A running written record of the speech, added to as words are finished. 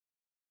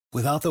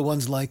Without the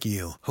ones like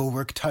you, who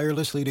work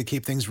tirelessly to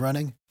keep things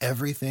running,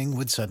 everything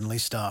would suddenly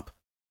stop.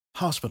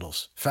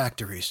 Hospitals,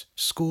 factories,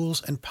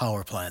 schools, and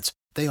power plants,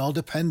 they all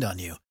depend on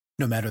you.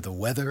 No matter the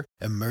weather,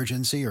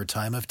 emergency, or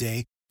time of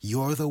day,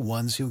 you're the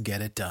ones who get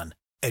it done.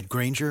 At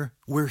Grainger,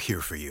 we're here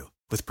for you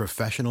with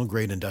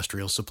professional-grade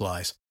industrial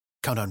supplies.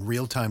 Count on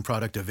real-time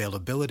product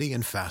availability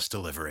and fast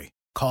delivery.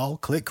 Call,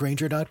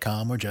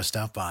 clickgrainger.com, or just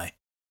stop by.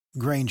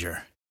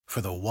 Grainger, for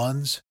the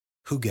ones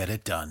who get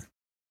it done.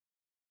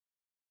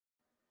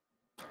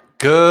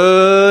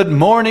 Good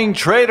morning,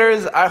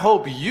 traders. I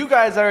hope you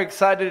guys are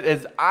excited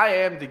as I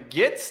am to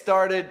get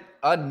started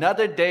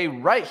another day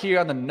right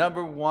here on the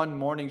 #1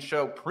 morning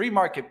show,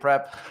 Pre-Market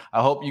Prep.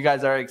 I hope you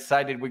guys are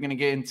excited. We're going to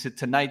get into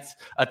today's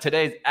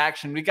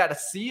action. We got a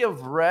sea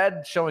of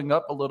red showing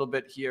up a little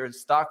bit here.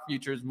 Stock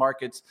futures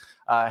markets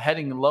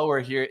heading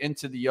lower here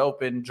into the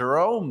open.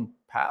 Jerome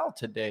Powell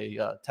today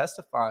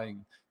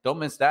testifying. Don't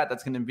miss that.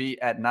 That's going to be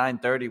at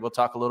 9:30. We'll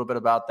talk a little bit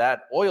about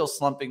that. Oil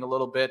slumping a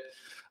little bit.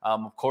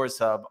 Of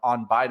course,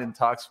 on Biden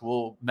talks,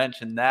 we'll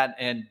mention that.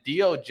 And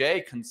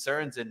DOJ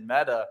concerns in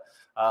Meta,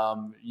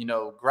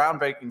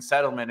 groundbreaking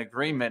settlement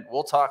agreement.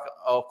 We'll talk,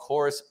 of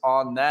course,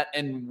 on that.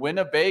 And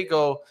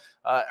Winnebago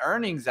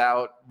earnings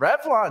out.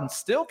 Revlon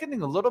still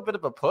getting a little bit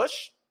of a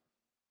push.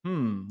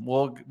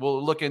 We'll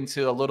look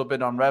into a little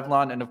bit on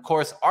Revlon. And, of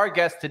course, our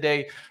guest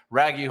today,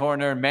 Raggy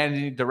Horner,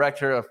 Managing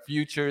Director of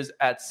Futures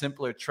at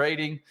Simpler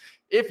Trading.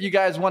 If you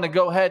guys want to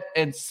go ahead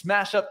and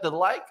smash up the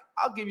like,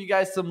 I'll give you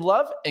guys some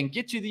love and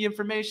get you the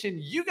information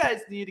you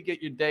guys need to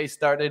get your day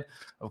started.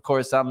 Of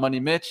course, I'm Money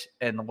Mitch,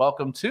 and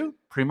welcome to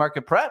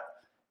Pre-Market Prep.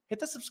 Hit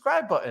the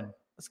subscribe button.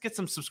 Let's get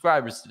some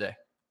subscribers today.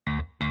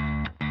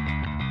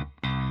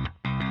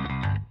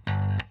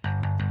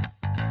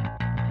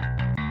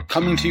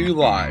 Coming to you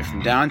live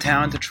from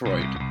downtown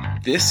Detroit,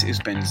 this is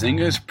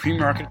Benzinga's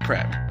Pre-Market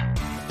Prep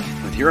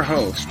with your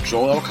host,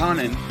 Joel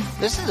Elconin.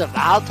 This is a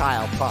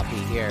volatile puppy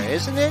here,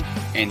 isn't it?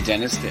 And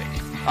Dennis Dick.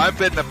 I'm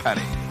bidding a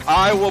penny.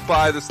 I will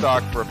buy the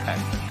stock for a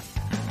penny.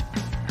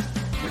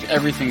 With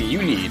everything you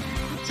need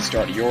to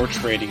start your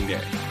trading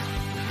day.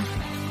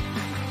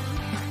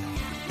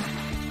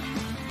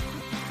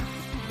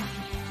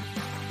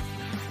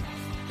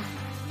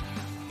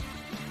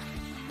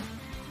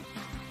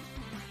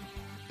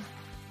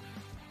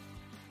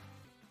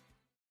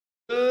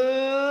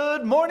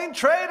 Good morning,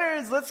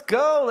 traders. Let's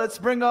go. Let's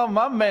bring on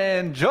my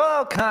man,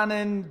 Joel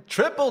Elconin,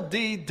 Triple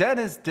D,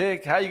 Dennis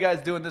Dick. How you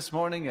guys doing this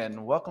morning?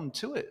 And welcome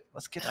to it.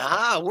 Let's get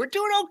started. We're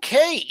doing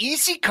okay.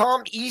 Easy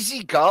come,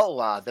 easy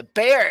go. The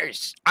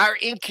Bears are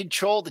in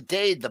control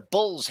today. The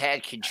Bulls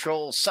had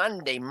control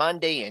Sunday,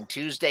 Monday, and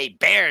Tuesday.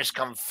 Bears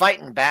come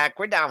fighting back.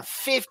 We're down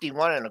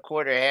 51 and a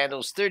quarter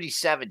handles,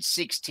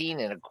 37-16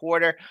 and a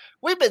quarter.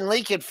 We've been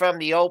leaking from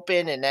the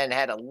open and then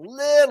had a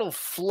little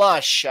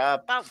flush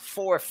about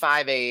 4 or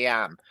 5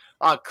 a.m.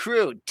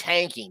 Crude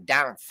tanking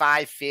down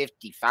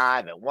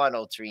 555 at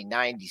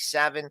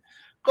 103.97.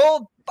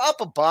 Gold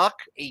up a buck,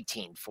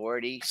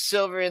 18.40.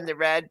 Silver in the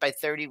red by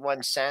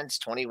 31 cents,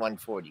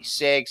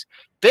 21.46.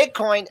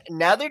 Bitcoin,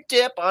 another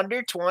dip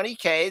under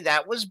 20K.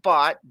 That was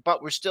bought,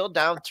 but we're still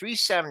down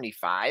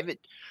 375 at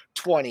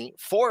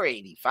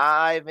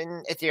 24.85.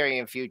 And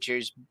Ethereum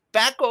futures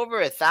back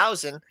over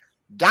 1,000.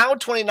 Down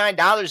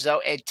 $29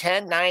 though at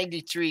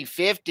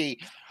 1093.50.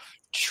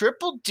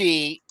 Triple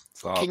D,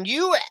 can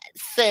you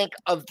think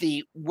of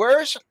the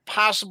worst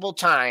possible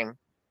time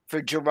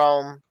for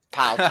Jerome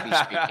Powell to be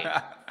speaking?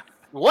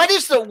 What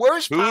is the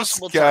worst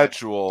possible time? Who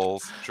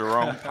schedules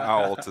Jerome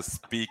Powell to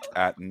speak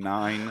at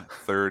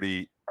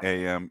 9:30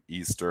 a.m.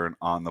 Eastern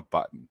on the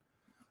button?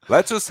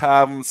 Let's just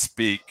have him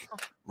speak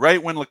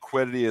right when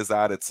liquidity is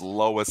at its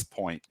lowest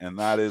point, and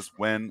that is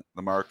when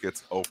the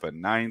markets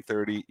open.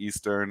 9:30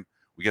 Eastern.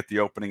 We get the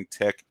opening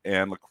tick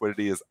and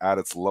liquidity is at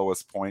its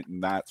lowest point,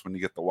 and that's when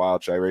you get the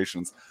wild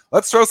gyrations.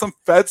 Let's throw some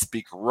Fed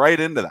speak right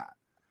into that.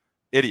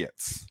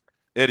 Idiots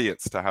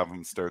to have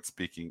him start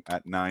speaking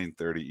at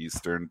 9:30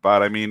 Eastern.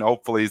 But, I mean,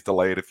 hopefully he's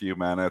delayed a few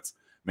minutes.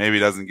 Maybe he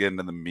doesn't get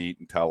into the meat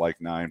until like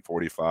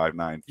 9:45,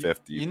 9:50.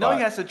 You know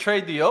he has to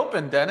trade the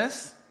open,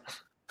 Dennis.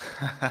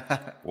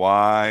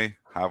 Why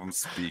have him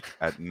speak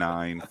at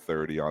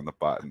 9:30 on the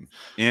button?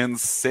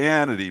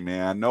 Insanity,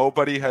 man.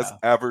 Nobody has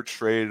ever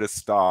traded a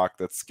stock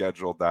that's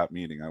scheduled that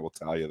meeting, I will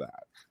tell you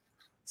that.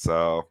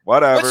 So,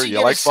 whatever.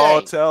 You like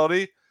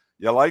volatility?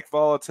 You like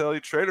volatility?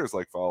 Traders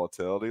like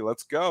volatility.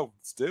 Let's go.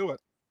 Let's do it.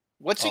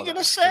 What's he going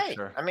to say?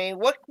 Sure. I mean,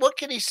 what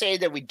can he say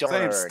that we don't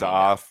Same already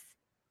stuff.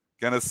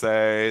 Gonna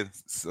say,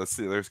 let's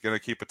see, they're gonna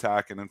keep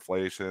attacking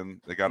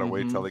inflation. They gotta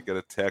wait till they get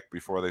a tick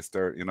before they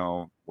start,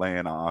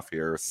 laying off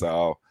here.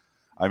 So,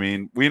 I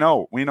mean, we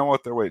know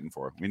what they're waiting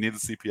for. We need the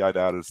CPI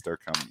data to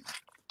start coming.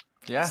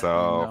 Yeah.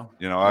 So,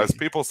 as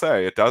people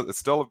say, it's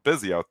still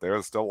busy out there.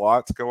 There's still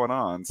lots going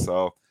on.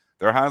 So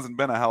there hasn't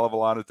been a hell of a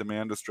lot of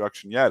demand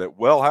destruction yet. It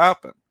will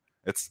happen.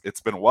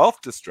 It's been wealth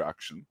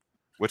destruction,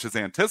 which is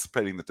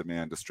anticipating the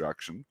demand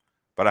destruction,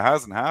 but it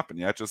hasn't happened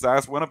yet. Just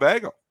ask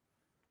Winnebago.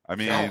 I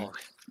mean,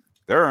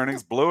 their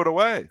earnings blew it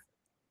away.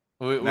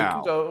 We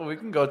now. we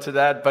can go to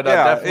that, but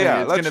Yeah, definitely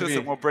yeah. it's Let's gonna just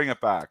be. we'll bring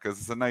it back because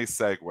it's a nice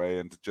segue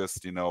into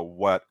just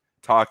what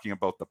talking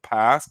about the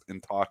past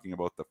and talking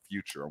about the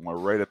future, and we're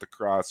right at the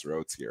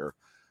crossroads here.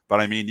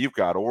 But I mean, you've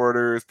got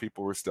orders.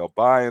 People were still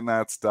buying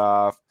that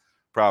stuff,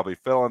 probably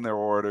filling their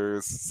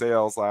orders.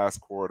 Sales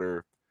last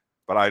quarter.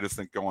 But I just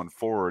think going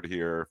forward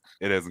here,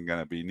 it isn't going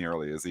to be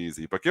nearly as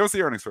easy. But give us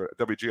the earnings for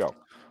WGO.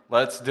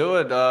 Let's do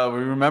it. We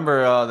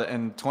remember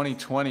in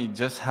 2020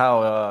 just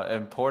how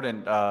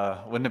important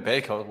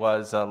Winnebago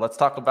was. Let's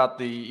talk about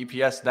the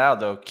EPS now,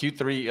 though.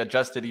 Q3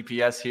 adjusted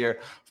EPS here,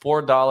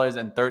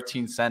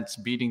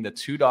 $4.13, beating the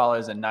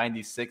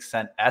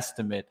 $2.96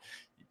 estimate.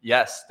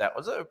 Yes, that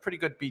was a pretty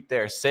good beat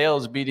there.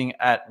 Sales beating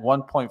at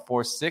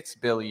 1.46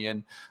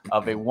 billion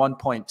of a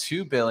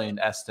 1.2 billion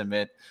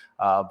estimate,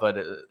 but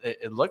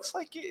it looks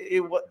like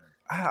it was.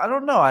 I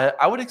don't know.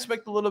 I would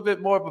expect a little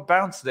bit more of a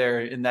bounce there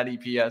in that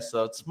EPS.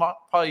 So it's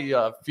probably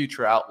a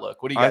future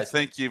outlook. What do you guys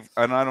think?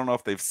 And I don't know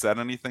if they've said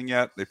anything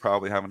yet. They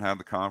probably haven't had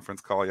the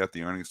conference call yet.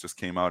 The earnings just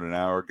came out an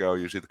hour ago.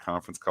 Usually the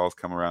conference calls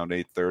come around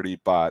 8:30.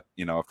 But,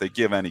 if they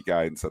give any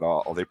guidance at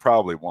all, they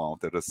probably won't.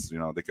 They just,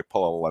 they could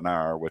pull a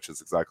Lennar, which is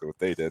exactly what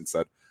they did, and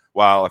said,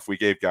 well, if we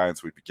gave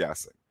guidance, we'd be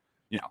guessing.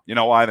 You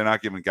know why they're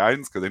not giving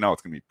guidance? Because they know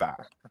it's going to be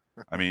bad.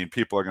 I mean,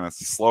 people are going to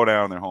slow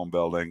down their home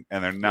building,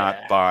 and they're not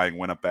buying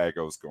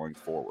Winnebagos going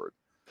forward.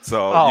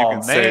 So you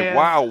can say,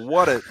 wow,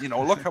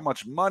 look how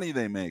much money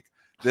they make.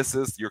 This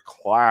is your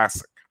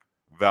classic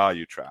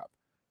value trap.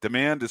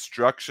 Demand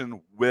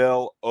destruction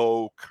will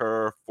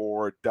occur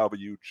for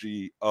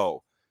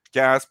WGO.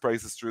 Gas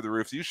prices through the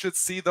roof. You should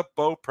see the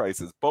boat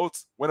prices.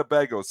 Boats,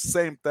 Winnebagos,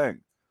 same thing.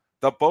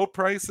 The boat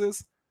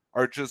prices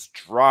are just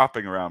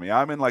dropping around me.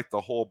 I'm in like the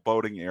whole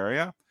boating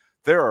area.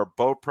 There are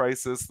boat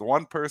prices. The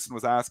one person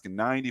was asking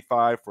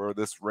 95 for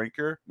this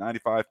rinker,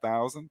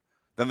 95,000.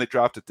 Then they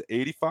dropped it to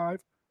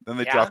 85. Then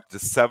they dropped it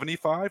to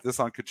 75. This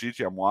on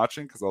Kijiji I'm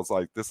watching because I was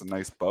like, this is a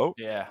nice boat.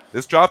 Yeah.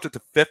 This dropped it to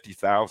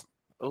 50,000.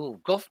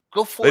 Oh, go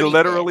 40. They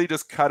literally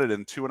just cut it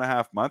in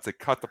 2.5 months. They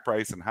cut the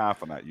price in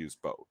half on that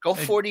used boat. Go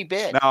 40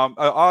 bid. Now,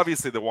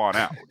 obviously they want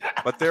out,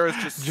 but there is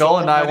just Joel so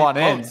and I many want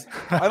boats. in.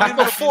 I don't even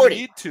know if you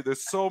need to.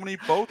 There's so many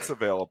boats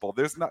available.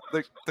 There's not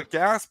the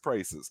gas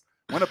prices.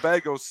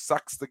 Winnebago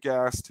sucks the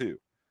gas too.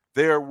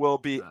 There will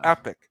be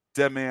epic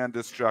demand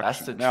destruction.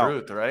 That's the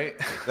truth, right?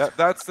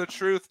 That's the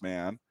truth,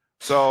 man.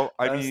 So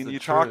I mean, you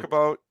talk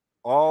about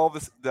all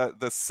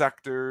the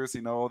sectors,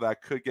 that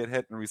could get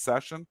hit in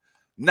recession.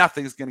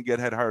 Nothing's going to get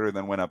hit harder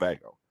than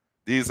Winnebago.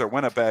 These are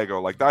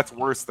Winnebago. That's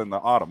worse than the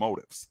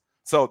automotives.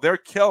 So they're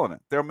killing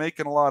it. They're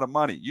making a lot of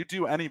money. You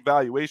do any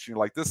valuation, you're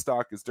like, this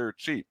stock is dirt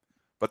cheap.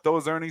 But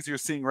those earnings you're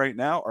seeing right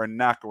now are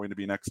not going to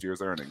be next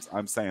year's earnings.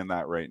 I'm saying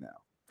that right now.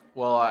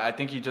 Well, I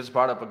think you just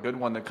brought up a good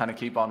one to kind of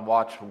keep on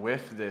watch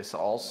with this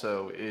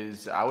also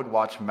is I would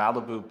watch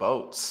Malibu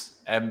Boats,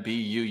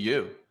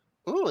 MBUU.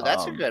 Ooh,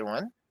 that's a good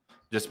one.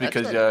 Just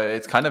because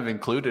it's kind of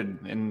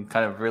included in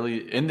kind of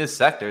really in this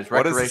sector. It's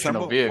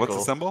recreational vehicle. What's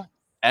the symbol?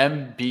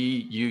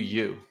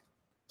 MBUU.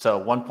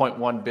 So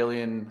 1.1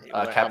 billion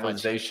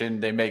capitalization.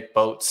 They make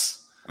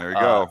boats. There you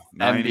go.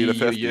 90 to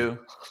 50.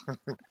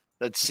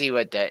 Let's see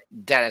what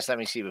Dennis, let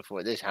me see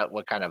before this,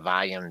 what kind of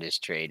volume this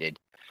traded.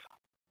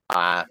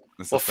 Well,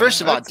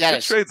 first of all,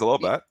 Dennis. It trades a little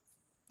bit.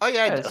 Oh,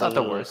 yeah. It's not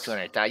the worst.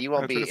 You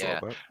won't be.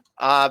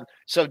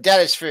 So,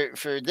 Dennis, for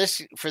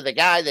the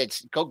guy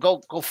that's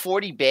go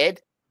 40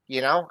 bid,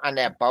 on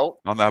that boat.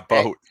 On that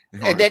boat.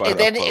 And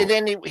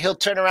then he'll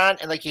turn around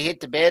and you hit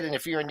the bid. And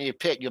if you're in your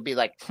pit, you'll be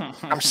like,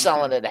 I'm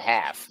selling it a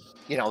half.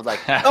 No,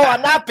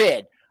 I'm not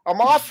bid. I'm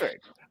offered.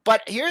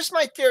 But here's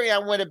my theory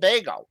on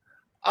Winnebago.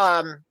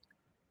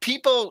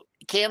 People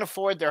can't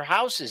afford their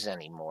houses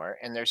anymore,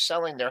 and they're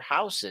selling their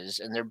houses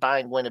and they're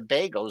buying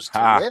Winnebagos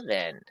to live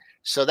in.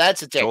 So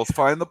that's a thing. Joel's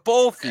find the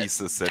bull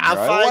thesis in there.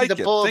 I like it.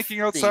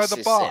 Thinking outside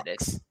the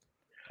box.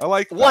 I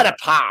like that. What a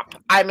pop.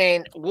 I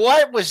mean,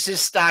 what was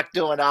this stock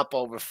doing up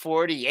over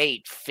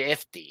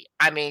 48.50?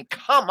 I mean,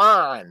 come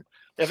on.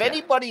 If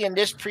anybody in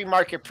this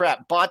pre-market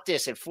prep bought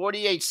this at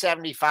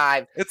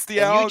 48.75, it's the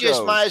algos, you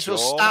just might as well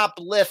stop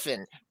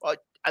lifting.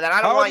 And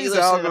I don't want you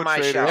listening to my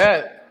show.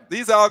 Yeah.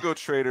 These algo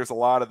traders, a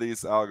lot of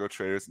these algo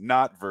traders,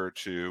 not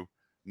Virtue,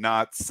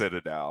 not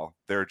Citadel,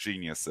 they're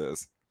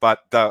geniuses. But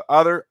the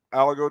other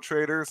algo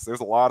traders,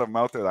 there's a lot of them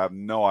out there that have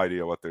no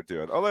idea what they're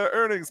doing. Oh, their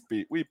earnings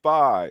beat, we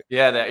buy.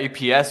 Yeah, the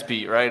APS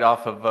beat right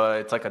off of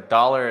it's like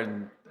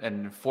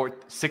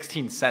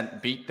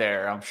 $1.16 beat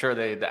there. I'm sure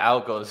the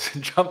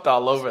algos jumped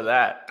all over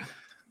that.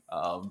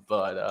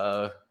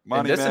 But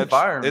Money in this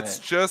environment, it's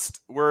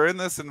just we're in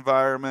this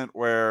environment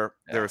where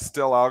there are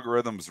still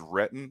algorithms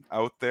written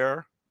out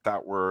there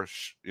that were,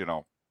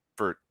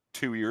 for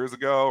 2 years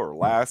ago or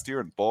last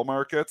year in bull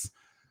markets.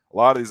 A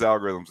lot of these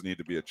algorithms need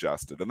to be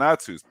adjusted, and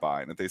that's who's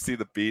buying it. They see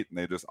the beat and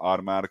they just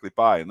automatically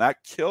buy, and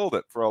that killed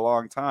it for a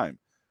long time.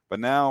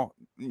 But now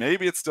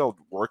maybe it's still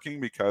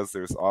working because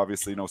there's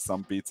obviously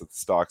some beats that the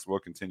stocks will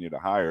continue to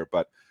higher,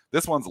 but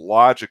this one's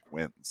logic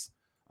wins.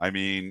 I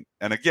mean,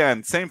 and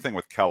again, same thing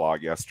with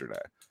Kellogg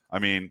yesterday. I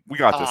mean, we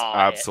got this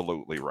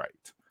absolutely right.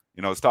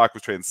 stock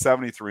was trading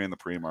 73 in the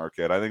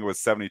pre-market. I think it was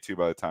 72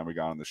 by the time we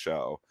got on the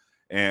show.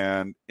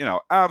 And,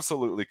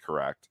 absolutely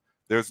correct.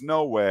 There's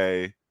no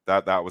way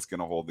that was going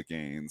to hold the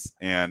gains,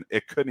 and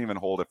it couldn't even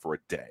hold it for a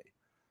day.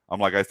 I'm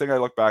like, I think I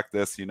look back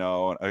this, in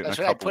a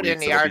couple of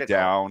weeks, it'll be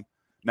down.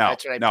 No, it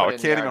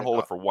can't even hold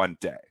it for one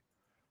day.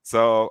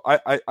 So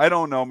I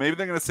don't know. Maybe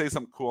they're going to say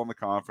something cool on the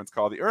conference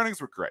call. The earnings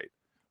were great.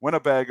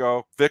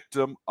 Winnebago,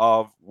 victim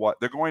of what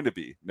they're going to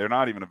be. They're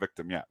not even a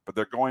victim yet, but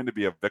they're going to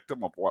be a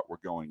victim of what we're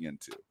going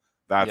into.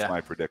 That's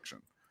my prediction.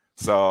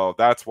 So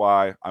that's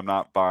why I'm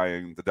not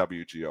buying the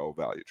WGO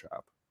value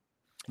trap.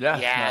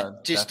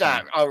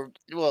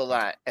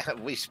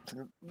 We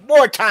spend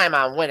more time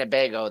on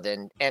Winnebago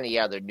than any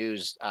other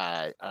news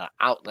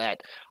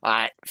outlet.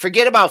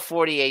 Forget about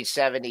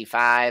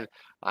 48.75.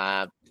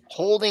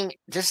 Holding,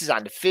 this is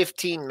on the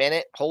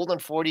 15-minute, holding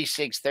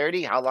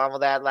 46.30. How long will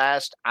that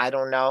last? I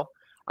don't know.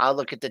 I'll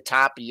look at the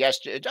top of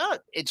yesterday.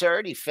 It's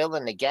already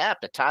filling the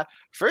gap. The top.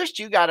 First,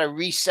 you got to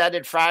reset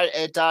it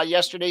at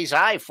yesterday's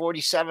high,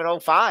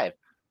 47.05.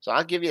 So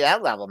I'll give you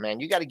that level, man.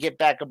 You got to get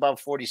back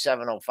above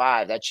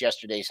 47.05. That's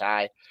yesterday's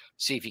high.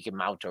 See if you can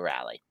mount a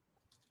rally.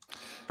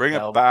 Bring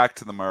it back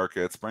to the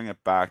markets. Bring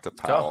it back to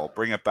Powell.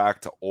 Bring it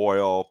back to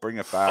oil. Bring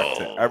it back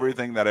to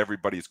everything that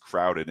everybody's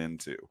crowded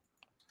into,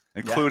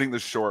 including the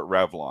short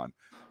Revlon.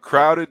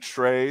 Crowded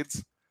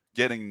trades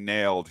getting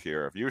nailed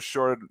here. If you're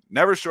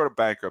never short a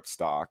bankrupt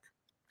stock,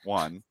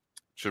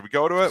 should we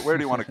go to it? Where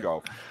do you want to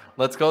go?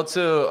 Let's go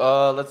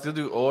to let's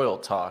do oil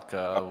talk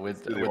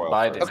with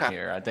Biden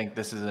here. I think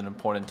this is an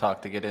important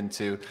talk to get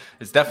into.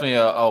 It's definitely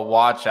a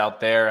watch out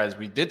there, as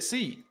we did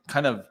see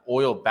kind of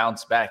oil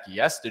bounce back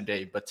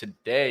yesterday, but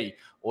today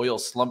oil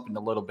slumping a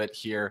little bit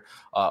here.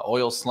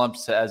 Oil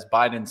slumps as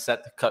Biden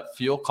set to cut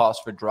fuel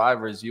costs for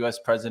drivers. U.S.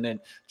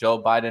 President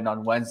Joe Biden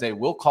on Wednesday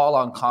will call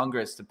on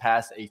Congress to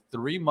pass a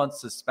 3-month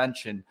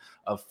suspension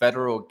of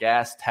federal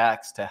gas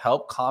tax to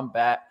help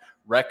combat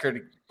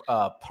record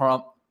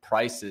pump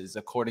prices.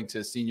 According to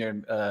a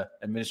senior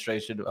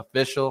administration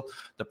official,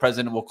 the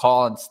president will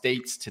call on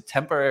states to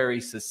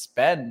temporarily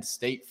suspend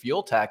state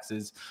fuel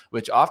taxes,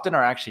 which often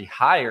are actually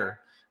higher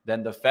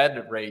than the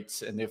Fed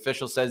rates. And the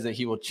official says that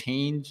he will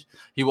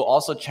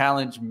also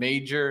challenge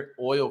major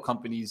oil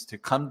companies to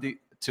come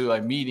to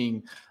a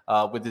meeting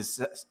with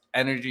his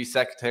energy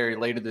secretary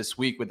later this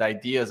week with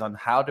ideas on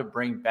how to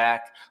bring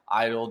back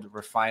idled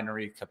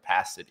refinery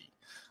capacity.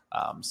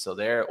 So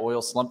they're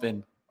oil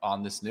slumping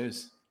on this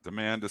news.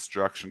 Demand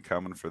destruction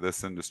coming for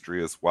this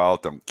industry as well.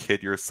 Don't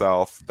kid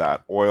yourself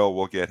that oil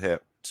will get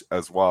hit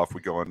as well if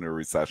we go into a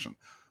recession.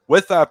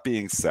 With that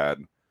being said,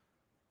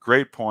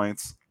 great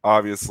points,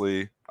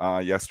 obviously,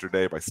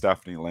 yesterday by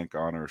Stephanie Link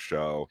on her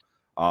show.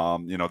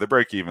 The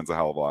break-even's a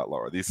hell of a lot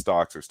lower. These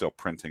stocks are still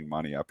printing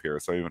money up here.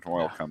 So even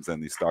when oil comes in,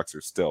 these stocks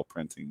are still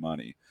printing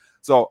money.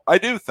 So I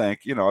do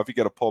think, if you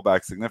get a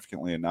pullback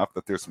significantly enough,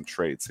 that there's some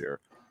trades here.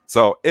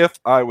 So if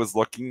I was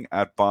looking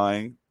at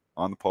buying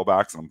on the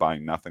pullbacks, and I'm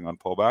buying nothing on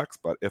pullbacks,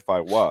 but if I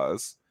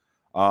was,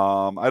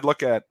 I'd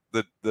look at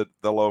the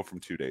low from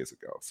 2 days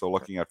ago. So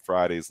looking at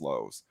Friday's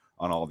lows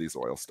on all these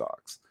oil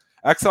stocks.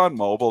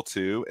 ExxonMobil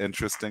too,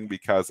 interesting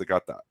because they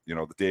got that,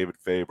 the David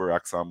Faber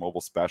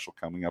ExxonMobil special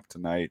coming up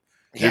tonight.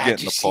 You're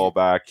getting the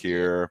pullback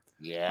here.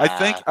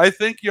 Yeah. I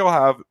think you'll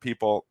have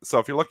people. So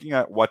if you're looking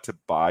at what to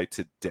buy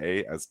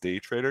today as day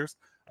traders,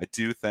 I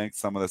do think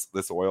some of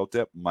this oil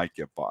dip might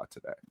get bought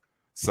today.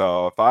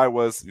 So if I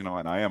was,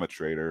 and I am a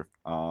trader,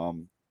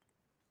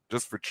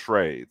 just for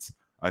trades,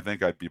 I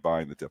think I'd be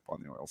buying the dip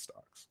on the oil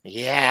stocks.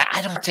 Yeah,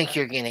 I don't think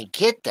you're going to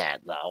get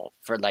that, though,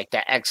 for like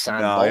the Exxon.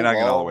 No, you're not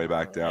getting all the way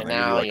back down.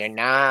 No, you're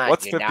not.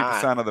 What's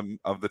 50%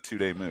 of the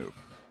 2-day move?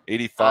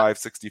 85,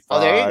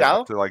 65, there you go.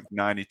 up to like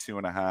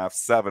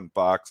 92.5,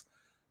 $7.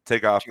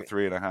 Take off the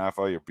 3.5.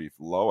 Oh, you'll be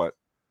below it.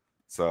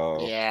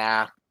 So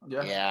yeah.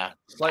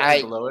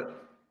 Slightly below it.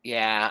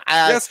 Yeah.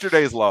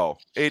 Yesterday's low,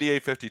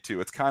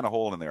 88.52. It's kind of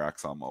holding there,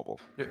 ExxonMobil.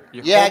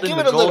 Give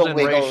it a little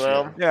wiggle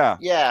room.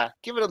 Yeah.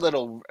 Give it a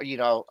little,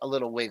 a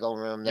little wiggle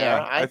room there.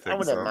 Yeah, I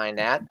wouldn't mind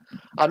that.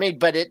 I mean,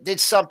 but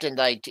it's something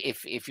like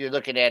if you're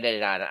looking at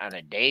it on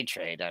a day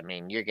trade, I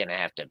mean, you're going to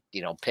have to,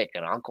 pick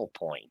an uncle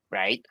point,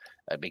 right?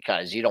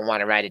 Because you don't want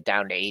to write it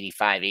down to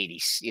 85,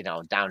 80,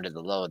 down to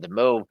the low of the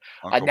move.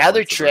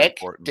 Another trick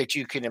that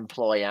you can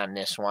employ on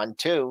this one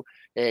too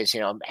is,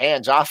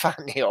 hands off on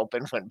the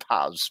open when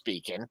Powell's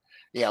speaking.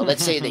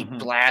 Let's say they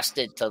blast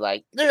it to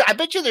I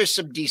bet you there's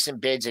some decent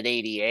bids at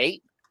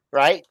 88,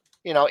 right?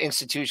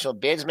 Institutional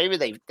bids.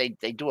 Maybe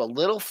they do a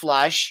little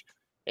flush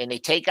and they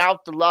take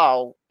out the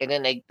low and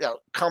then they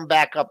come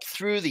back up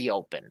through the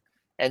open.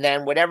 And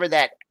then whatever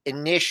that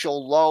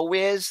initial low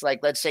is, like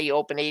let's say you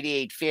open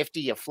 88.50,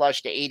 you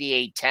flush to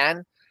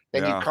 88.10,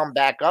 then you come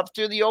back up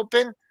through the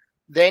open.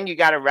 Then you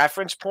got a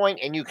reference point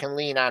and you can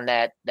lean on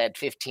that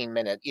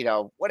 15-minute,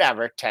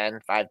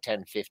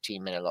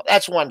 15-minute low.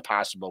 That's one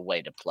possible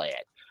way to play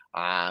it.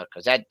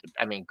 Because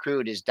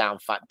crude is down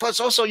 5. Plus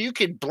also you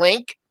could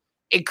blink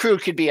and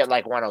crude could be at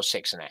like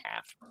 106.5,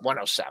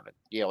 107,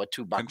 a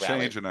 $2 rally. Can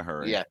change in a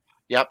hurry.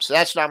 Yep. So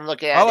that's what I'm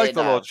looking at. I like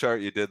the little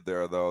chart you did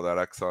there, though, that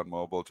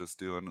ExxonMobil just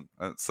doing.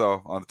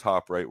 So on the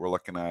top right, we're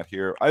looking at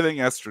here. I think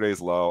yesterday's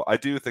low. I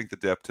do think the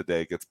dip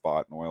today gets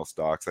bought in oil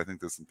stocks. I think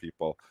there's some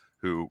people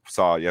who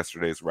saw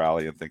yesterday's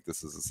rally and think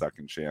this is a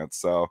second chance.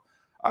 So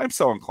I'm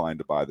so inclined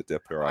to buy the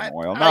dip here on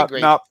oil.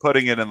 Not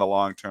putting it in the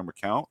long-term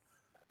account,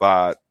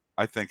 but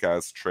I think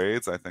as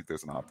trades, I think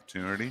there's an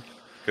opportunity.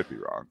 Could be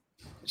wrong.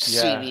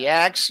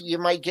 CVX, you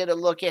might get a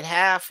look at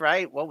half,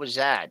 right? What was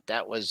that?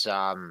 That was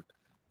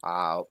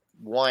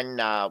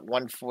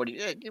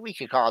 140. We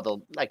could call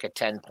it like a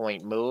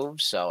 10-point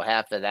move. So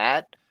half of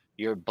that,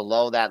 you're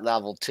below that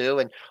level too.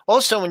 And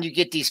also when you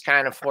get these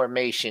kind of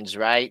formations,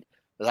 right?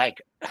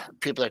 Like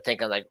people are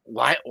thinking like,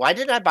 why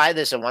did I buy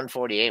this at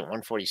 148,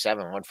 147,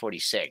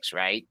 146,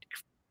 right?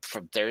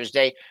 From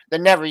Thursday, they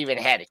never even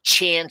had a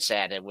chance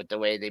at it with the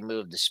way they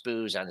moved the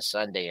spoos on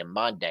Sunday and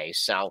Monday.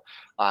 So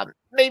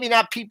maybe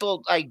not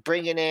people like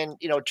bringing in,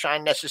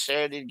 trying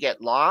necessarily to get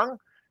long,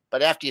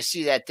 but after you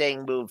see that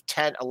thing move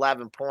 10,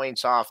 11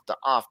 points off the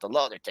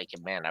low, they're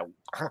thinking, man,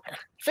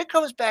 if it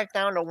goes back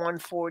down to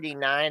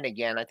 149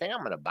 again, I think I'm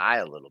going to buy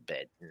a little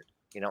bit,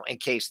 in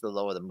case the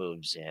lower the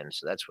moves in.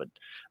 So that's what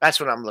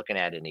I'm looking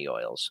at in the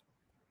oils.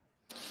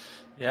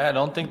 Yeah, I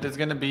don't think there's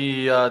going to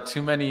be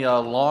too many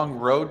long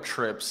road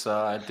trips.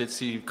 I did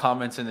see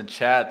comments in the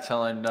chat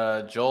telling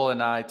Joel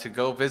and I to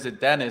go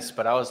visit Dennis,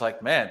 but I was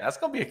like, man, that's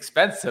going to be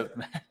expensive,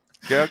 man.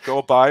 Yeah,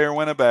 go buy your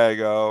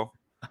Winnebago.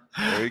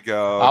 There you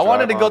go. I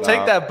wanted to go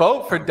take that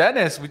boat for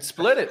Dennis. We'd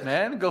split it,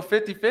 man. Go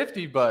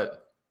 50-50, but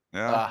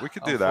we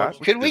could do that.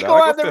 Could we go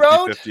on the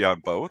road? 50 on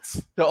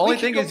boats. The only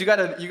thing is you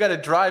gotta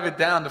drive it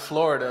down to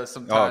Florida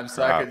sometimes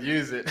so I could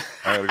use it.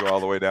 I gotta go all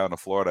the way down to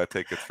Florida,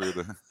 take it through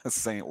the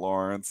St.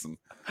 Lawrence, and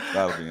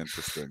that'll be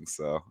interesting.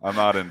 So I'm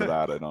not into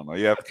that. I don't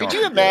know. Could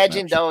you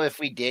imagine though if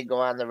we did go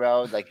on the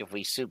road, like if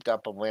we souped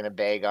up a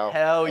Winnebago?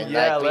 Hell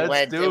yeah,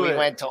 let's do it. We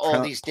went to all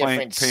these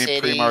different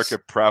cities.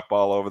 Pre-market prep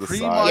all over the side.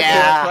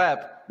 Pre-market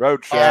prep.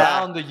 Road trip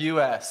around the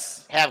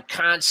U.S. Have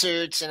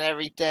concerts and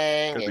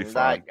everything, Could and be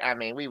fun.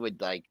 we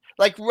would like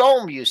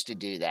Rome used to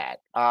do that.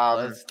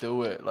 Let's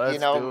do it. Let's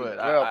do it.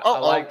 I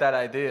like that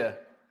idea.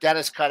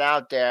 Dennis cut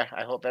out there.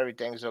 I hope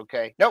everything's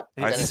okay. Nope.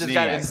 I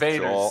sneezed,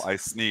 Joel. I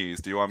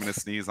sneezed. Do you want me to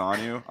sneeze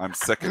on you? I'm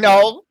sick of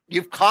No,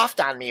 you've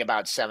coughed on me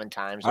about 7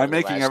 times. I'm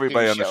making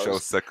everybody on the show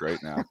sick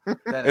right now.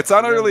 It's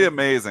utterly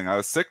amazing. I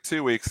was sick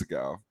 2 weeks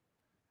ago.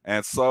 And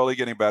it's slowly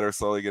getting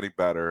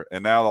better.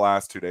 And now the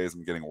last 2 days,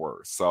 I'm getting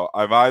worse. So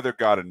I've either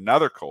got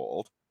another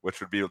cold, which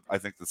would be, I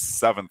think, the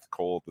 7th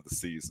cold of the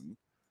season,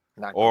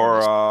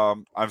 or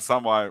I'm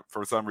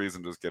for some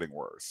reason, just getting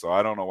worse. So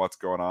I don't know what's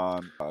going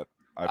on, but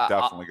I've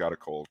definitely got a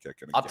cold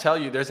kicking. I'll tell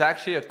you, there's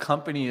actually a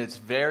company that's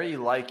very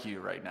like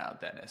you right now,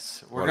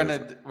 Dennis. We're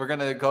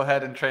gonna go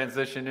ahead and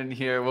transition in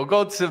here. We'll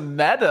go to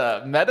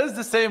Meta. Meta's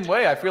the same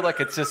way. I feel like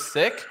it's just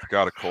sick.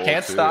 Got a cold.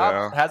 Can't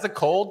stop. Has a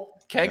cold.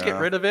 Can't get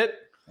rid of it.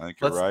 I think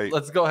you're right.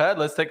 Let's go ahead.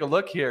 Let's take a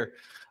look here.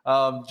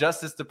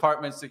 Justice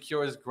Department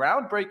secures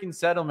groundbreaking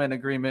settlement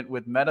agreement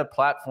with Meta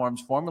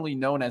Platforms, formerly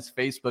known as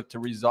Facebook, to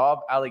resolve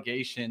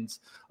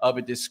allegations of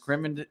a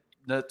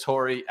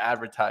discriminatory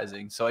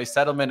advertising. So a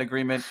settlement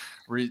agreement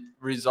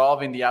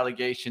resolving the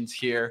allegations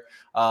here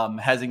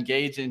has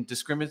engaged in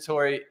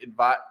discriminatory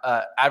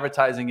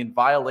advertising in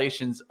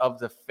violations of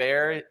the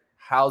Fair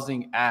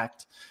Housing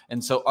Act.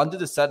 And so under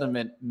the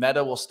settlement,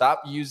 Meta will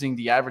stop using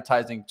the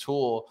advertising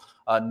tool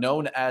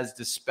known as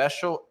the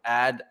Special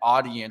Ad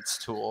Audience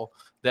tool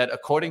that,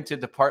 according to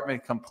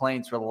department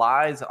complaints,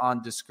 relies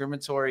on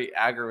discriminatory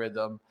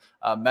algorithm.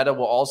 Meta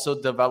will also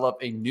develop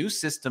a new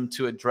system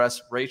to address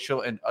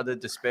racial and other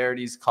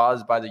disparities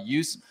caused by the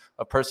use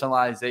of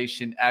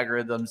personalization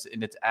algorithms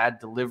in its ad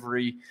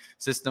delivery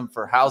system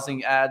for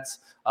housing ads.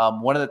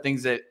 One of the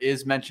things that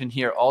is mentioned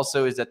here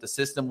also is that the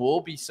system will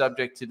be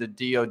subject to the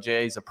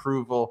DOJ's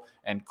approval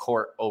and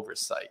court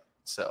oversight.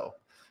 So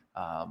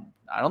I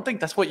don't think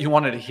that's what you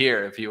wanted to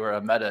hear if you were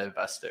a Meta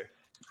investor.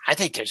 I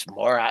think there's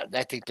more. I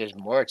think there's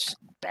more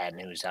bad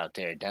news out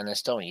there,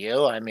 Dennis. Don't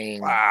you? I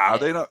mean, wow,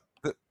 they don't.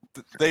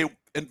 They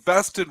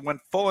went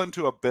full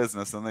into a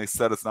business, and they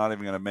said it's not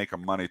even going to make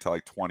them money till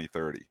like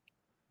 2030.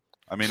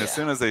 I mean, as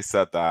soon as they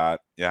said that,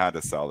 you had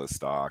to sell this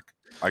stock.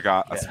 I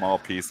got a small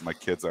piece of my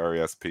kid's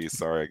RESP.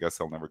 Sorry, I guess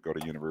I'll never go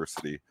to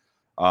university.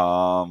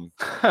 In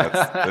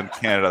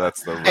Canada,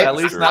 that's the at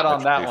least not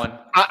on that one.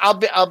 I'll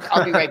be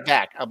right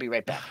back.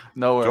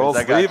 No worries.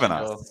 Joel's leaving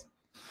us.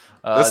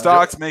 The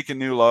stock's making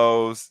new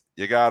lows.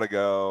 You gotta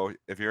go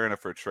if you're in it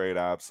for a trade.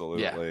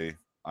 Absolutely. Yeah.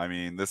 I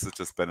mean, this has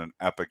just been an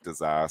epic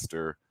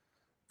disaster.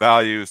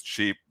 Value is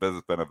cheap, but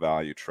it's been a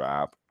value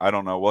trap. I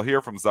don't know. We'll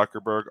hear from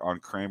Zuckerberg on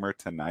Kramer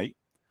tonight.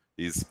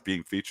 He's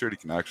being featured. He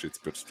can actually, it's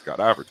just got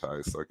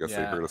advertised. So I guess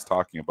they heard us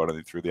talking about it.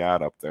 They threw the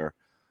ad up there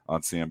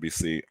on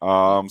CNBC.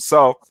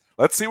 So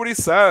let's see what he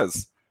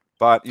says.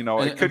 But,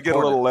 it could get a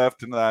little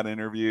lift into that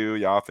interview.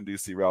 You often do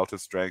see relative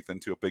strength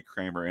into a big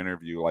Kramer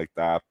interview like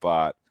that.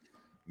 But,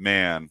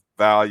 man,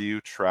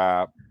 value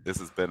trap. This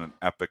has been an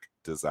epic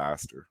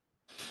disaster.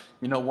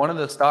 One of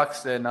the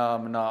stocks, and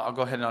I'll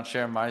go ahead and I'll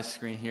share my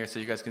screen here so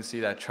you guys can see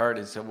that chart.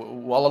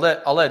 Well,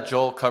 I'll let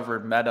Joel cover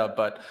Meta,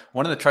 but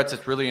one of the charts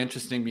that's really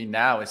interesting me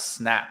now is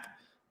Snap.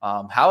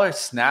 How is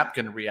Snap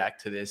going to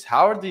react to this?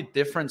 How are the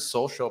different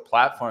social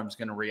platforms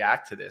going to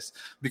react to this?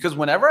 Because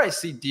whenever I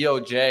see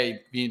DOJ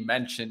being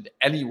mentioned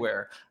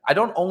anywhere, I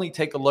don't only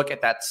take a look at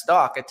that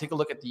stock, I take a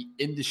look at the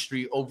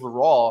industry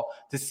overall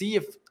to see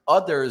if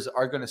others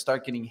are going to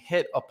start getting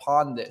hit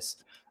upon this.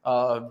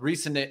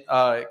 Recent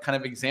kind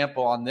of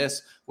example on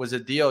this was a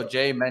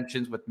DOJ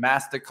mentions with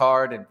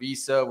MasterCard and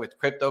Visa with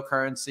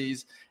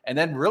cryptocurrencies. And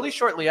then really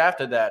shortly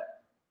after that,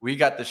 we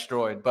got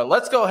destroyed. But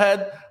let's go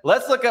ahead.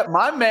 Let's look at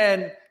my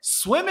man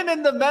swimming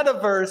in the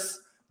metaverse,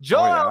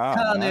 Joel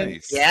Elconin.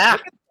 Nice. Yeah.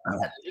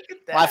 Look at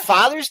that. My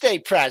Father's Day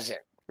present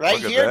right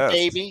Look at here, this.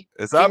 baby.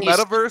 Is that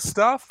metaverse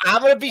stuff?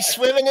 I'm going to be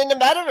swimming in the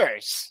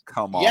metaverse.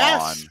 Come on.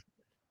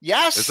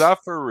 Yes. Is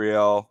that for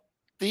real?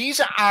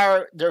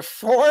 They're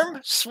Form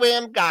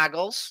Swim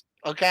goggles.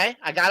 Okay.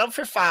 I got them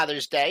for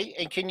Father's Day.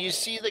 And can you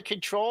see the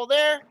control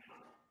there?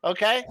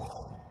 Okay.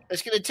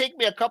 It's going to take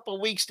me a couple of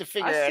weeks to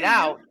figure it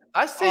out.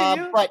 I see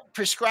you. But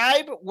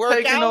prescribe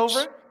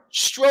workouts,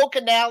 stroke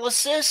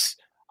analysis,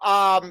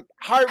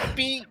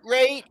 heartbeat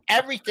rate,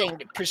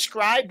 everything.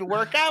 Prescribed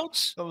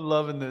workouts. I'm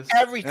loving this.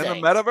 Everything. In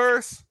the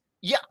metaverse?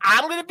 Yeah,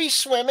 I'm going to be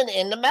swimming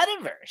in the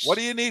metaverse. What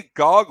do you need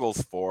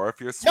goggles for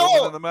if you're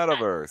swimming in the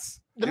metaverse?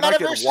 The You're not metaverse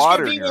getting is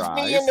water going to be in with your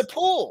me eyes. in the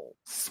pool.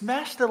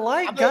 Smash the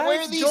like, I'm guys. going to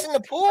wear these in the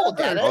pool,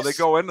 Dennis. Oh, they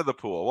go into the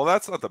pool. Well,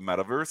 that's not the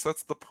metaverse.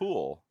 That's the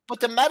pool. But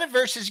the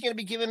metaverse is going to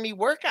be giving me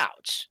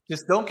workouts.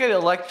 Just don't get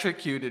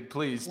electrocuted,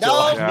 please. No,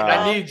 Joel.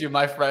 Yeah. I need you,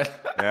 my friend.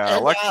 Yeah,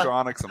 And,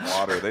 electronics and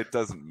water, they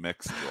doesn't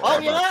mix. Joel. Oh,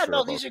 I'm not yeah. sure No,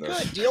 about these are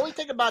this. good. The only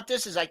thing about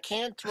this is I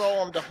can't throw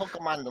them to hook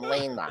them on the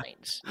lane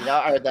lines,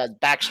 or the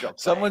backstroke.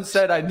 Someone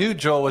said I knew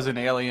Joel was an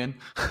alien.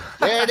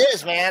 There it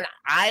is, man.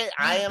 I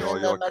am Joel, in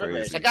you the look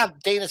metaverse. crazy.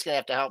 Dana's going to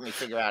have to help me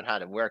figure out how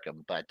to work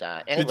them. But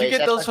anyways, Did you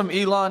get those from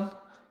Elon?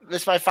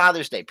 This is my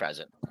Father's Day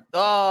present.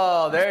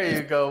 Oh, there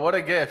you go. What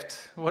a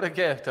gift. What a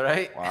gift,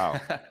 right?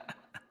 Wow.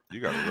 You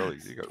got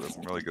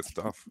some really good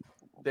stuff.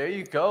 There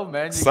you go,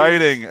 man.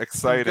 Exciting.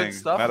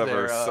 stuff Metaverse,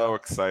 there, so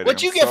exciting.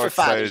 What'd you I'm get so for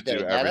Father's excited to Day,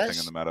 do everything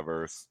Dennis? in the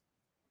metaverse.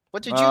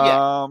 What did you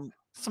get?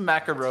 Some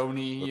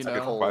macaroni, That's a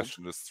good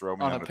question. Just throw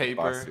me on a under the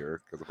bus paper.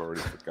 here because I've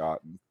already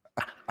forgotten.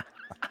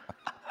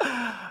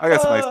 I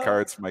got some nice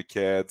cards for my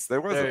kids. There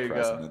was There a you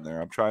present go. in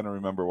there. I'm trying to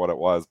remember what it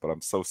was, but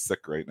I'm so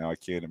sick right now. I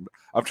can't.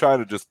 I'm trying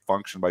to just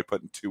function by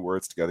putting two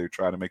words together. You're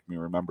trying to make me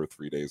remember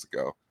 3 days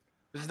ago.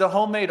 This is the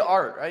homemade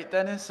art, right,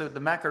 Dennis? So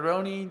the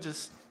macaroni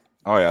just.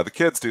 Oh yeah, the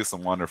kids do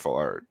some wonderful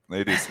art.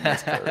 They do some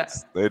nice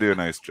cards. They do a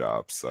nice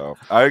job. So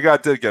I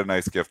did get a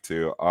nice gift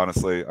too.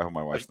 Honestly, I hope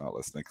my wife's not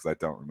listening because I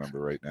don't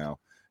remember right now,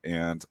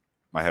 and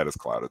my head is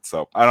clouded,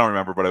 so I don't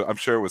remember. But I'm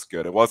sure it was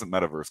good. It wasn't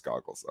metaverse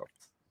goggles though.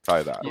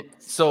 Try that.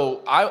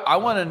 So I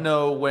want to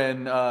know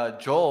when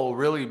Joel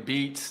really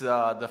beats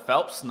the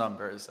Phelps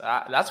numbers.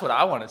 That's what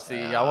I want to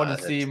see. I want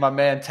to see my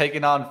man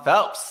taking on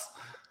Phelps.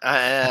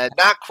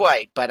 Not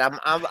quite, but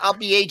I'll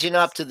be aging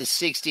up to the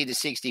 60 to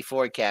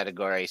 64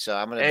 category. So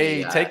I'm gonna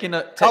be taking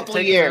a couple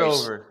taking years. it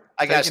over.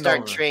 I gotta Taking start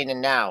over.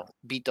 training now.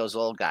 Beat those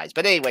old guys.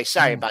 But anyway,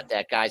 sorry about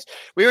that, guys.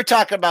 We were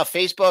talking about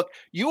Facebook.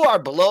 You are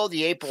below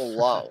the April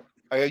low,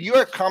 or you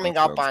are coming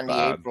That up sounds on bad.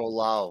 the April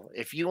low.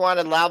 If you want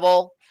to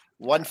level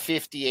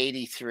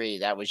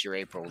 150.83, that was your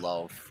April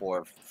low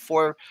for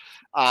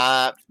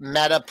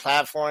Meta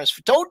platforms.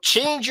 Don't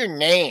change your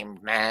name,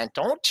 man.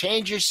 Don't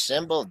change your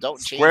symbol.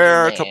 Don't change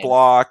Square your to name.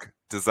 block,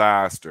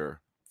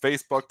 disaster.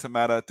 Facebook to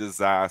Meta,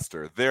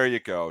 disaster. There you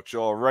go.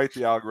 Joel, write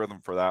the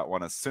algorithm for that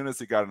one. As soon as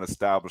you got an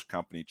established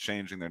company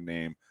changing their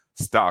name,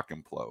 stock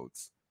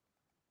implodes.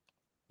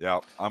 Yeah,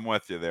 I'm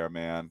with you there,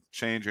 man.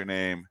 Change your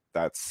name.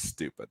 That's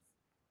stupid.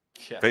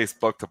 Yeah.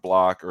 Facebook to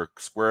block or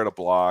Square to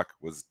block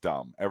was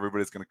dumb.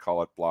 Everybody's going to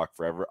call it block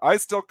forever. I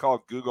still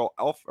call Google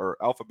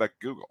Alphabet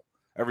Google.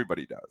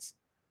 Everybody does.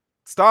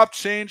 Stop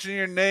changing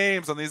your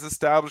names on these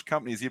established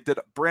companies. You did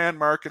brand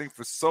marketing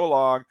for so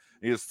long.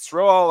 You just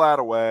throw all that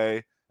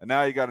away, and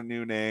now you got a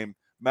new name,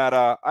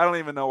 Meta. I don't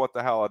even know what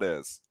the hell it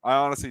is. I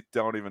honestly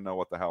don't even know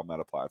what the hell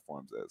Meta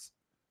Platforms is.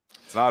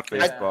 It's not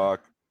Facebook.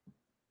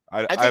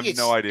 I have it's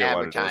no idea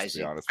what it is, to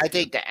be honest with I you.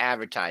 think the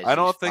advertising. I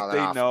don't think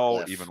they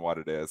know even what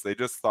it is. They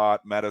just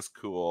thought Meta's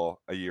cool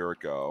a year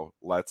ago.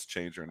 Let's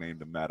change our name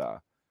to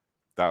Meta.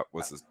 That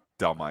was a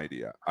dumb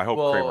idea. I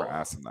hope Kramer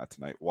asked him that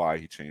tonight, why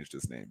he changed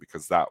his name,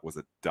 because that was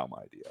a dumb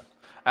idea.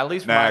 At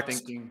least my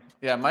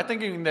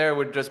thinking there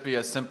would just be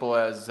as simple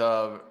as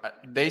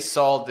they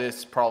saw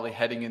this probably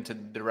heading into the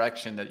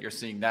direction that you're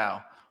seeing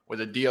now, with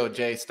the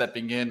DOJ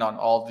stepping in on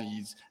all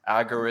these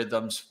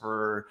algorithms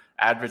for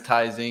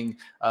advertising.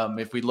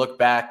 If we look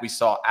back, we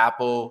saw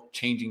Apple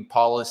changing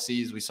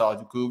policies. We saw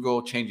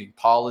Google changing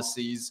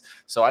policies.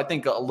 So I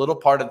think a little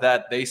part of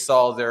that, they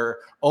saw their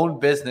own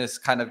business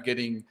kind of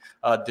getting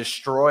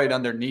destroyed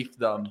underneath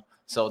them.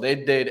 So they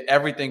did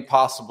everything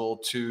possible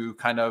to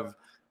kind of,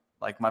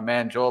 like my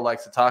man Joel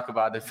likes to talk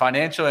about, the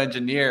financial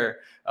engineer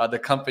the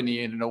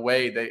company in a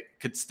way that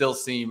could still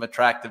seem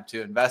attractive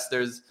to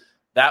investors.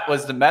 That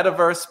was the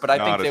metaverse, but I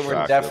think Not they were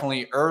attractive.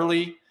 definitely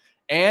early.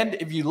 And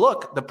if you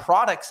look, the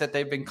products that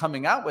they've been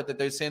coming out with, that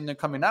they're saying they're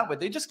coming out with,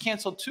 they just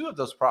canceled 2 of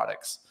those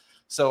products.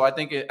 So I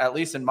think, at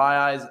least in my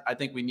eyes, I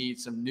think we need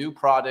some new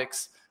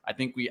products. I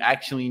think we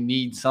actually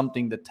need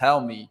something to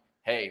tell me,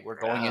 hey, we're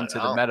going into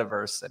the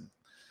metaverse. And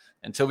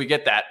until we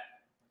get that,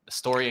 the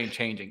story ain't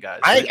changing, guys.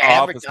 I think The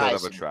opposite of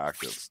advertising.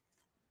 attractive.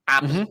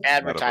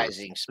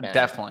 Advertising spend.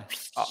 Definitely.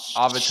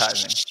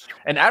 Advertising.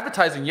 And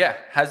advertising,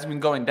 hasn't been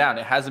going down.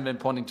 It hasn't been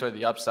pointing toward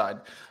the upside.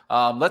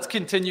 Let's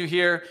continue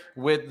here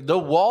with the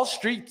Wall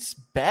Street's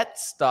bet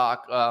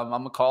stock. I'm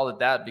going to call it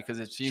that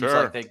because it seems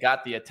like they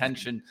got the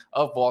attention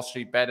of Wall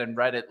Street Bet and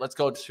Reddit. Let's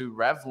go to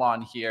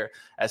Revlon here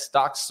as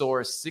stock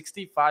soars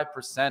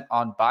 65%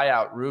 on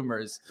buyout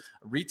rumors.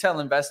 Retail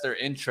investor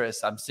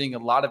interest. I'm seeing a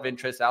lot of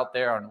interest out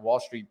there on Wall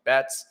Street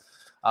Bets.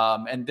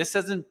 And this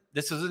isn't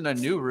a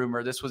new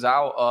rumor. This was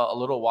out a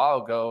little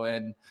while ago.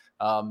 And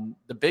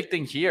the big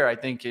thing here, I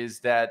think, is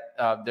that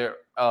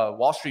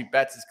Wall Street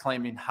Bets is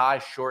claiming high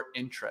short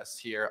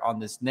interest here on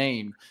this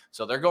name.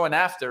 So they're going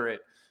after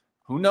it.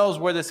 Who knows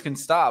where this can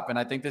stop? And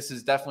I think this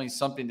is definitely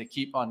something to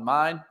keep on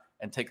mind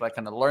and take like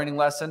kind of learning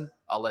lesson.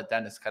 I'll let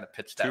Dennis kind of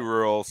pitch that. 2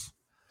 rules.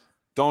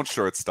 Don't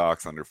short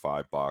stocks under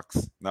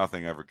 $5.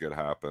 Nothing ever good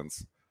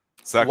happens.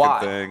 Second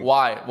thing.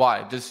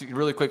 Why? Just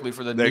really quickly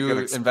for the new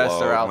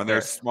investor out when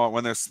there.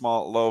 When they're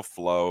small, low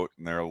float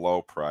and they're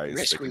low price,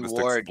 Risk they can just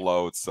reward.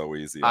 explode so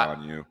easy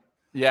on you.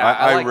 Yeah,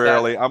 I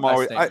rarely. that, I'm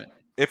always. statement.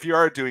 If you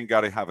are doing,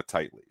 got to have a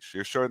tight leash.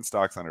 You're shorting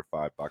stocks under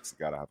 $5. You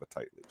got to have a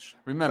tight leash.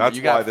 Remember, that's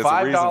you why got there's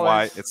a reason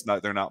why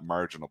 $5. they're not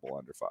marginable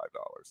under $5.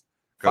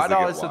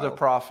 $5 to the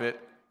profit,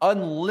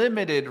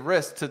 unlimited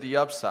risk to the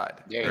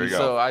upside. There you go.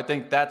 So I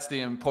think that's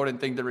the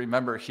important thing to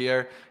remember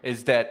here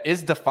is that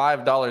is the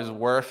 $5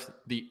 worth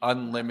the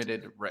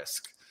unlimited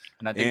risk?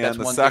 And I think that's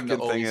the one second thing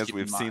to always is keep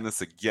we've in seen mind.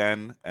 this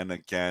again and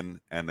again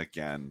and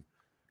again.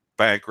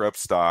 Bankrupt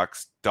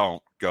stocks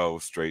don't go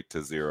straight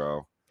to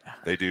zero.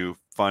 They do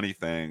funny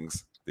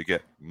things. They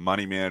get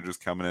money managers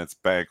coming in. It's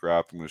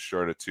bankrupt. I'm going to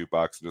short at $2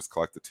 and just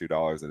collect the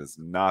 $2. It is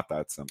not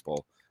that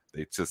simple.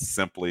 They just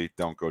simply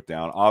don't go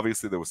down.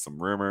 Obviously, there was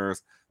some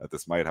rumors that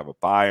this might have a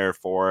buyer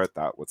for it.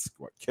 That was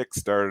what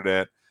kickstarted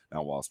it.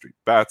 Now Wall Street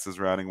Bets is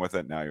running with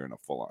it. Now you're in a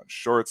full-on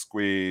short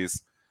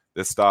squeeze.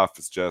 This stuff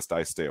is just,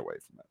 I stay away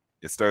from it.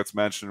 It starts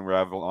mentioned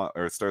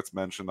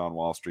on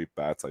Wall Street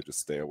Bets. I just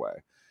stay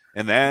away.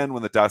 And then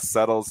when the dust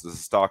settles, does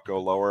the stock go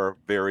lower?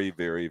 Very,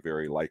 very,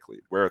 very likely.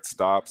 Where it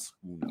stops,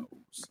 who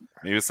knows?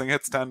 Maybe this thing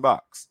hits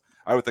 $10.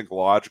 I would think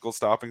logical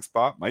stopping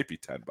spot might be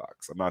 $10.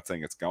 I'm not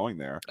saying it's going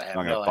there. I'm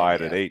not going to buy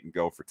it at 8 and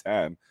go for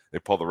 10. They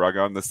pull the rug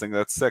on this thing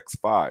that's 6,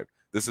 5.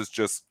 This is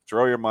just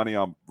throw your money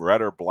on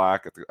red or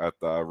black at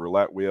the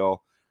roulette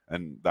wheel,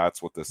 and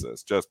that's what this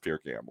is. Just pure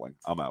gambling.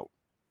 I'm out.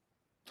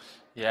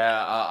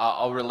 Yeah,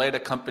 I'll relate a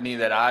company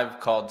that I've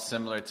called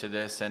similar to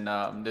this, and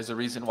there's a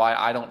reason why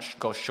I don't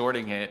go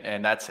shorting it,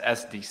 and that's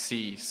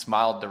SDC,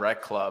 Smile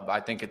Direct Club. I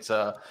think it's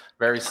a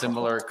very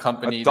similar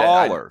company.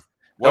 $1.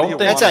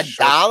 That's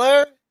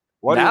 $1?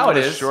 What now do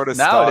you it is. Short a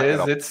Now stock it is.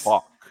 at a It's.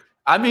 buck?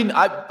 I mean,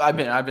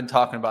 I've been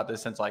talking about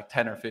this since like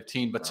 10 or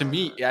 15, but to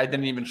me, I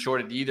didn't even short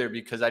it either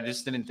because I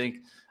just didn't think.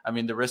 I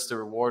mean, the risk to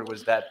reward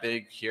was that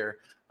big here,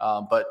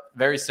 but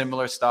very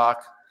similar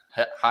stock,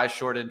 high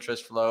short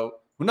interest flow.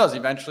 Who knows?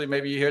 Eventually,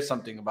 maybe you hear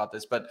something about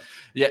this. But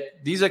yeah,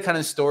 these are kind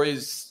of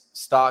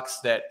stocks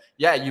that,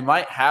 you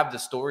might have the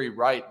story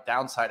right,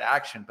 downside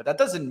action, but that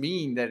doesn't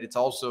mean that it's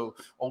also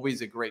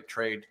always a great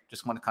trade.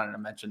 Just want to kind of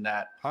mention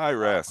that. High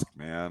risk,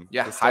 man.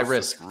 Yeah, This high stuff's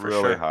risk, just for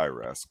really sure. high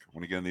risk.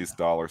 When you get in these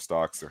dollar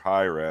stocks, they're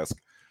high risk.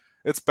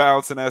 It's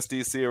bouncing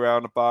SDC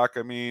around a buck.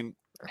 I mean,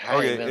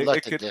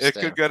 it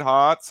could get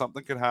hot.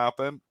 Something could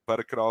happen,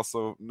 but it could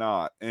also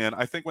not. And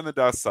I think when the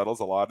dust settles,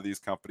 a lot of these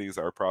companies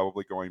are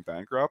probably going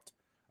bankrupt.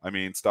 I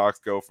mean, stocks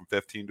go from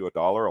 15 to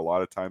 $1. A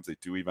lot of times they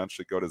do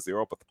eventually go to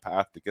zero, but the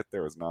path to get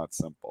there is not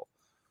simple.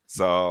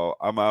 So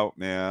I'm out,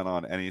 man,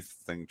 on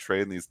anything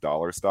trading these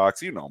dollar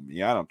stocks. You know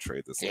me, I don't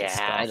trade this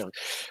stuff.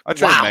 I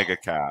trade mega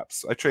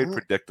caps. I trade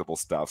predictable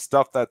stuff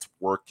that's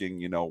working,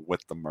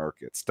 with the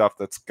market, stuff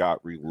that's got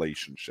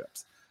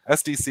relationships.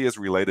 SDC is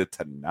related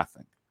to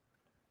nothing.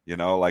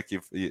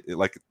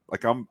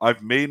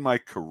 I've made my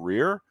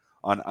career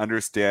on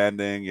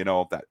understanding,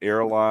 that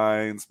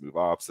airlines move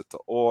opposite to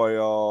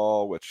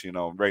oil, which,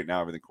 right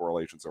now everything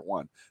correlations are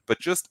 1, but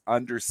just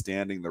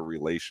understanding the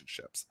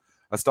relationships.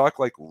 A stock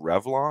like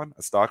Revlon,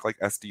 a stock like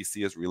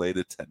SDC is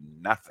related to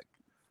nothing.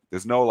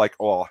 There's no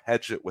I'll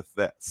hedge it with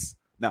this.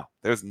 No,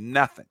 there's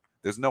nothing.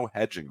 There's no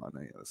hedging on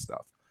any of this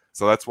stuff.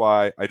 So that's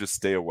why I just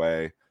stay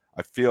away.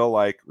 I feel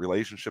like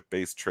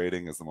relationship-based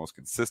trading is the most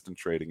consistent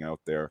trading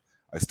out there.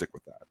 I stick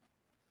with that.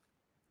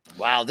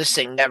 Wow, this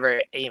thing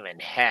never even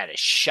had a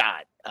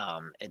shot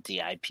at the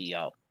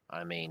IPO.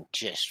 I mean,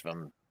 just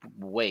from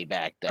way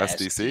back to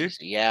SDC?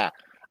 Yeah.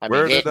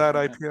 Where did that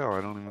IPO?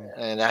 I don't even know.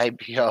 An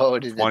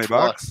IPO to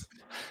 $20?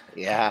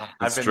 Yeah.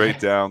 It's straight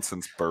down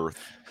since birth.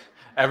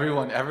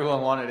 Everyone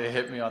wanted to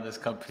hit me on this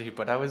company,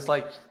 but I was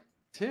like,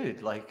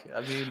 Dude, like, I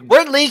mean,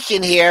 We're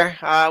leaking here.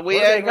 What do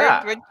they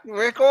got?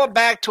 We're going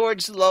back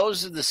towards the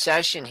lows of the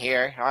session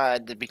here.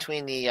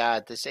 Between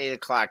this 8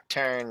 o'clock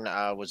turn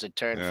was a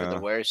turn for the Yeah,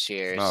 worse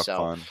here. not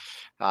So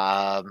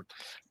fun.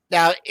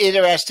 now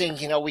interesting.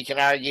 We can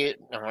argue.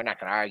 No, we're not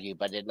going to argue.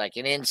 But like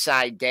an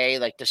inside day,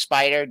 like the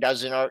spider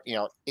doesn't.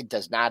 It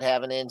does not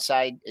have an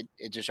inside.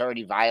 It just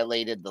already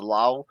violated the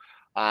low.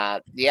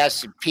 The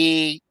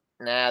S&P.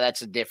 Nah,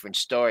 that's a different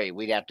story.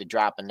 We'd have to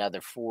drop another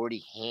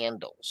 40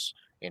 handles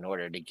in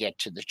order to get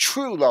to the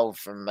true low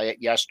from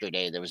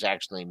yesterday that was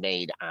actually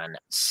made on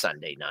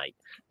Sunday night.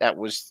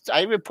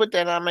 I even put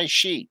that on my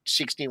sheet,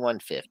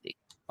 61.50.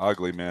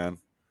 Ugly, man.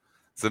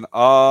 It's an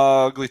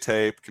ugly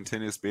tape.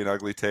 Continues to be an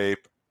ugly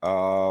tape.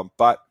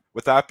 But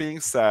with that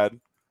being said,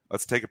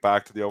 let's take it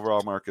back to the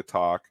overall market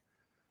talk.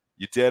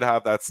 You did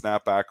have that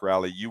snapback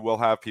rally. You will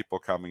have people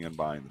coming and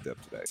buying the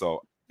dip today.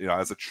 So,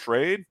 as a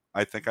trade,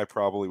 I think I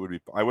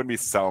wouldn't be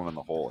selling in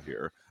the hole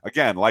here.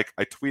 Again, like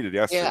I tweeted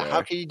yesterday. Yeah,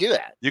 how can you do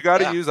that? You got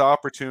to use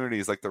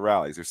opportunities like the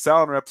rallies. You're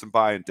selling rips and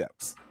buying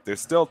dips. They're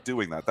still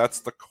doing that. That's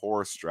the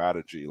core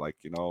strategy. Like,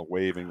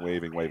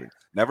 waving.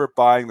 Never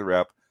buying the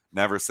rip,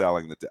 never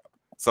selling the dip.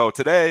 So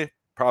today,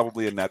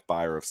 probably a net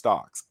buyer of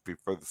stocks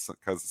because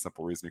the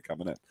simple reason you're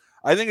coming in.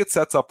 I think it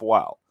sets up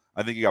well.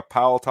 I think you got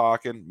Powell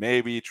talking.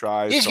 Maybe he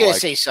tries. He's going to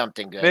say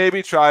something good.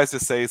 Maybe tries to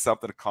say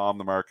something to calm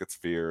the market's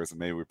fears, and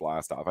maybe we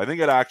blast off. I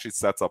think it actually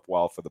sets up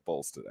well for the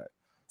bulls today.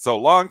 So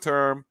long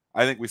term,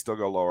 I think we still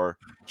go lower.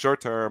 Short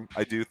term,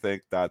 I do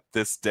think that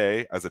this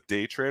day, as a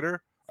day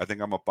trader, I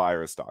think I'm a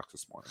buyer of stocks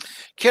this morning.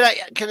 Can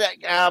I?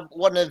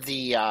 One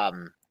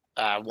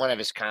of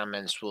his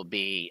comments will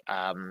be,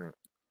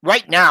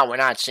 right now we're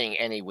not seeing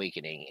any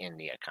weakening in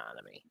the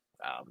economy.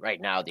 Right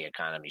now, the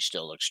economy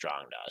still looks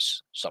strong to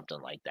us, something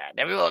like that.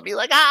 And everyone will be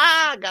like,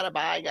 gotta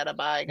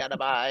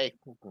buy,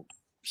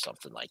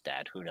 something like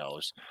that. Who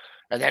knows?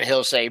 And then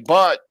he'll say,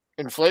 but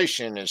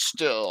inflation is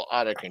still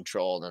out of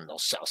control. And then they'll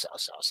sell,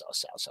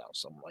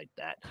 something like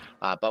that.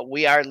 But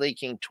we are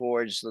leaking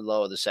towards the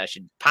low of the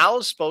session.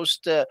 Powell's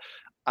supposed to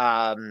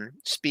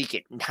speak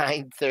at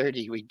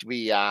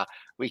 9:30.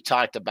 We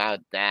talked about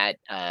that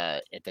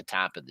at the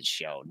top of the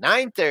show.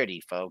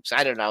 9:30, folks.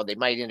 I don't know. They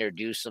might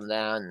introduce them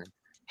then.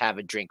 Have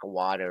a drink of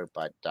water,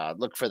 but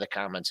look for the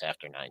comments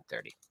after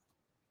 9:30.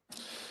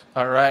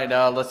 All right,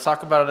 let's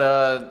talk about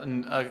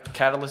a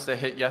catalyst that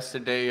hit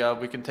yesterday.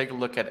 We can take a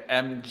look at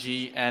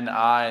MGNI.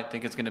 I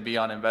think it's going to be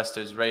on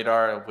investors'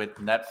 radar with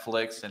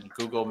Netflix and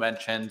Google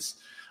mentions.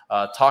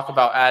 Talk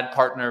about ad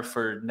partner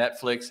for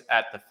Netflix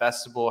at the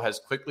festival has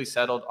quickly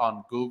settled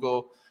on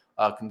Google,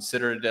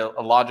 considered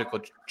a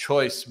logical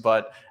choice,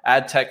 but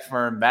ad tech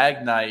firm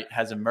Magnite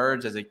has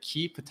emerged as a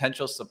key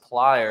potential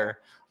supplier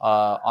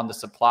on the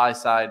supply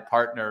side,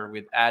 partner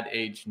with Ad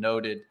Age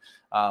noted.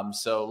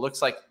 So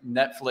looks like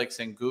Netflix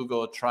and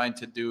Google trying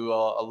to do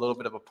a little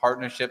bit of a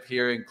partnership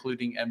here,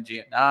 including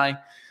MGNI.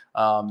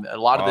 A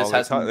lot of this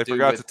has they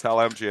forgot to tell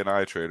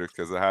MGNI traders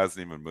because it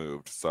hasn't even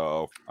moved.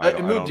 So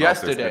it moved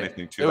yesterday. It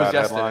was yesterday.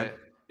 Headline.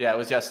 Yeah, it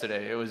was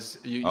yesterday. It was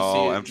you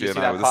MGNI. You see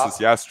that this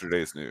is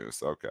yesterday's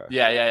news. Okay.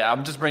 Yeah.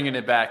 I'm just bringing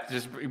it back.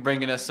 Just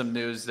bringing us some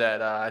news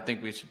that I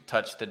think we should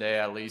touch today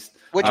at least.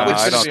 Which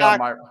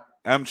stock?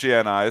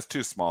 MGNI is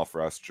too small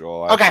for us,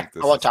 Joel. I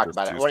won't talk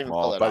about it. I won't even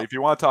pull it but up. if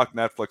you want to talk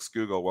Netflix,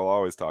 Google, we'll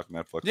always talk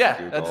Netflix. Yeah,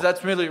 Google.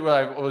 that's really what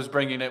I was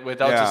bringing it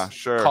with. I was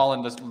just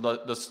calling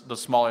the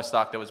smaller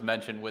stock that was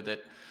mentioned with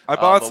it. I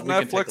bought some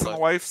Netflix on my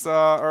wife's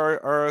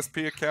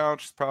RSP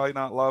account. She's probably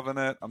not loving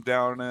it. I'm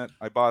down in it.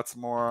 I bought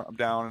some more. I'm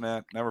down in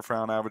it. Never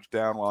frown average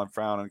down while I'm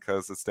frowning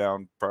because it's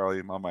down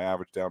probably on my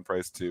average down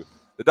price too.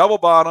 The double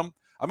bottom,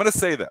 I'm going to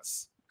say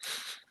this.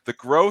 The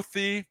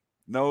growthy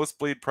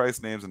nosebleed price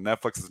names, and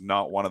Netflix is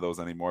not one of those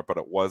anymore, but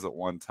it was at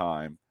one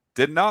time,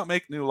 did not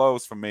make new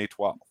lows from May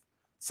 12th.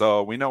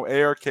 So we know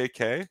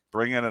ARKK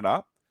bringing it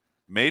up.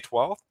 May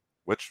 12th,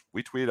 which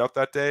we tweeted out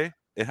that day,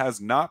 it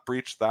has not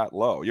breached that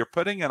low. You're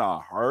putting in a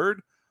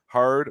hard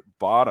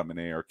bottom in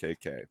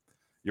ARKK.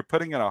 You're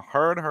putting in a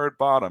hard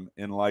bottom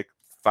in like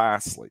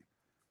Fastly.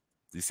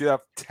 Do you see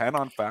that 10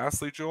 on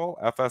Fastly, Joel?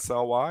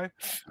 FSLY?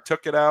 You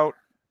took it out,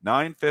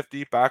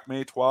 950 back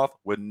May 12th,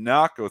 would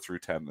not go through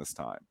 10 this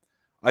time.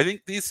 I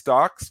think these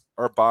stocks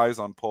are buys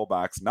on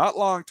pullbacks, not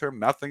long-term.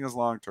 Nothing is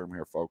long-term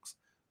here, folks.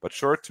 But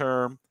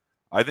short-term,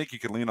 I think you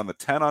can lean on the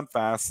 10 on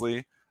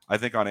Fastly. I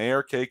think on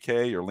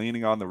ARKK, you're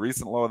leaning on the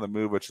recent low of the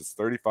move, which is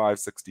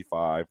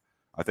 35.65.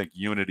 I think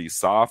Unity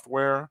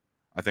Software.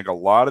 I think a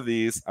lot of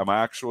these, I'm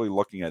actually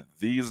looking at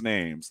these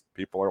names.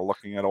 People are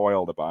looking at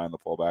oil to buy on the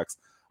pullbacks.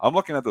 I'm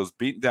looking at those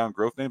beaten down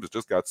growth names that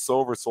just got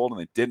so oversold and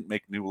they didn't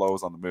make new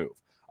lows on the move.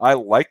 I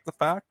like the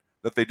fact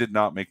that they did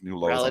not make new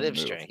lows on the move.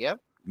 Strength, yep.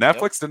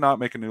 Netflix did not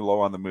make a new low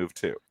on the move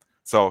too.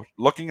 So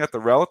looking at the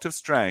relative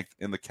strength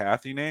in the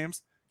Kathy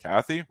names,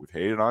 Kathy, we've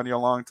hated on you a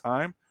long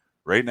time.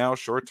 Right now,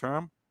 short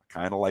term, I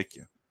kind of like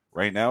you.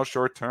 Right now,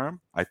 short term,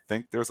 I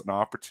think there's an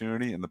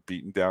opportunity in the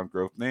beaten down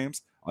growth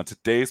names. On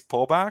today's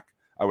pullback,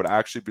 I would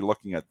actually be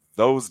looking at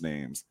those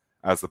names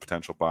as the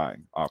potential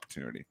buying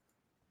opportunity.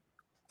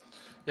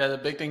 Yeah, the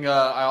big thing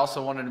I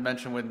also wanted to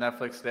mention with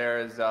Netflix there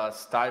is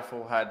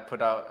Stifel had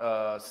put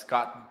out,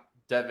 Scott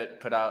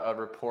Devitt put out a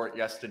report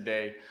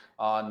yesterday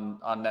on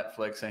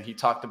Netflix, and he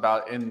talked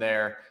about in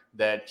there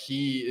that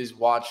he is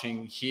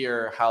watching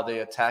here how they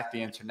attack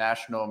the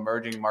international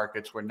emerging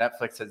markets where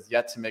Netflix has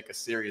yet to make a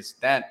serious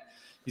dent.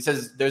 He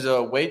says there's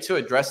a way to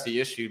address the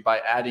issue by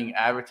adding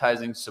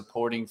advertising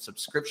supporting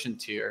subscription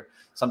tier,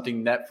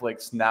 something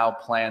Netflix now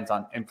plans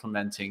on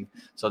implementing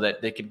so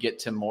that they could get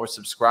to more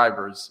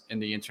subscribers in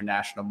the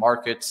international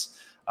markets.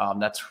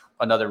 That's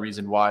another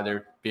reason why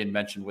they're being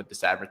mentioned with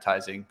this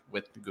advertising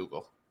with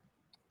Google.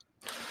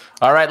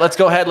 All right, let's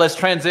go ahead. Let's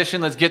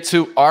transition. Let's get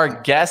to our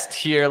guest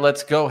here.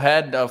 Let's go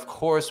ahead. Of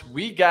course,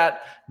 we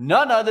got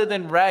none other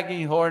than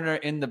Raggy Horner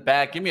in the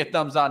back. Give me a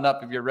thumbs on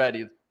up if you're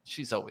ready.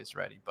 She's always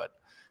ready, but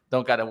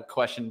don't got to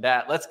question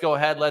that. Let's go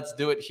ahead. Let's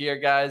do it here,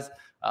 guys.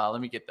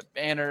 Let me get the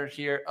banner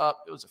here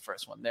up. It was the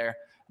first one there.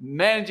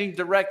 Managing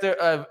Director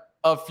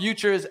of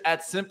Futures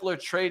at Simpler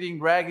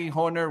Trading, Raggy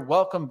Horner.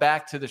 Welcome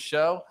back to the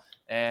show.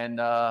 And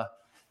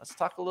let's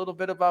talk a little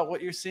bit about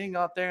what you're seeing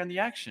out there in the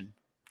action.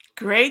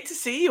 Great to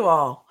see you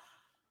all.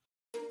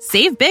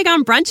 Save big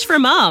on brunch for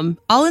mom,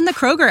 all in the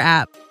Kroger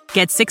app.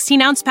 Get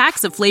 16-ounce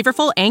packs of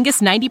flavorful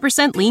Angus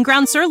 90% lean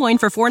ground sirloin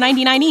for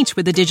 $4.99 each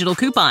with a digital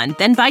coupon.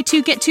 Then buy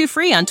 2, get 2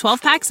 free on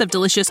 12 packs of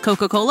delicious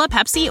Coca-Cola,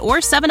 Pepsi, or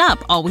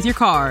 7-Up, all with your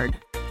card.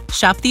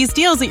 Shop these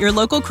deals at your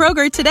local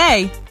Kroger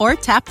today, or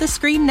tap the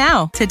screen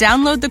now to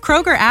download the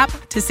Kroger app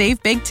to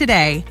save big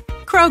today.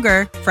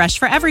 Kroger, fresh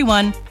for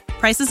everyone.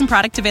 Prices and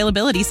product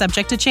availability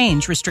subject to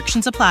change.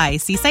 Restrictions apply.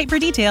 See site for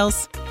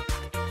details.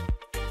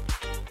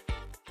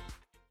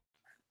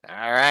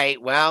 All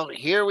right. Well,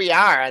 here we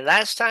are.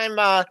 Last time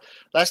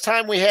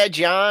we had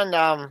you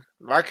on,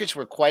 markets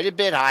were quite a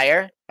bit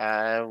higher.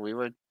 We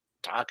were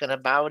talking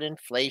about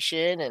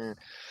inflation and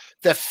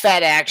the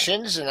Fed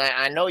actions, and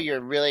I know you're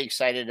really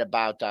excited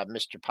about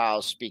Mr.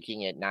 Powell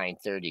speaking at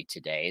 9:30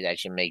 today. That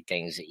should make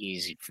things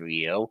easy for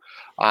you.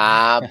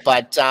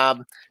 But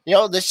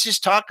let's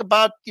just talk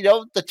about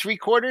the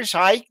 3/4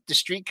 hike. The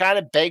street kind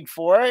of begged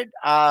for it.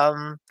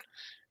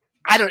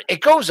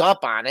 It goes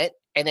up on it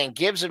and then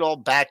gives it all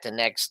back the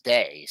next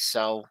day.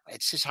 So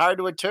it's just hard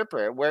to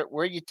interpret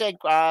where you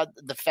think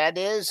the Fed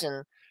is.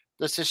 And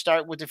let's just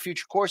start with the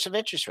future course of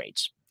interest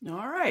rates.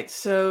 All right.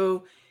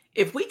 So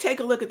if we take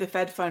a look at the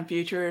Fed Fund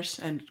futures,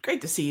 and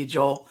great to see you,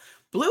 Joel.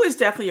 Blue is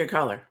definitely your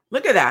color.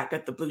 Look at that.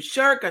 Got the blue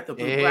shark, got the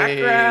blue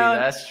background.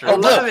 That's true. I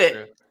love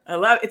it. I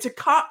love it.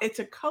 It's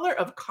a color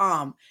of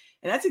calm.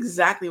 And that's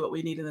exactly what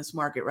we need in this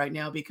market right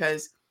now,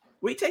 because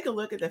we take a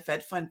look at the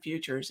Fed Fund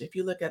futures. If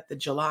you look at the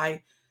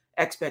July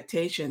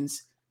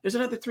expectations, there's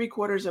another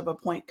 3/4 of a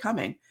point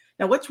coming.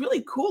 Now, what's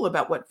really cool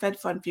about what Fed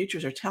Fund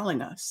futures are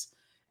telling us,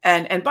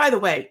 and by the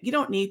way, you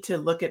don't need to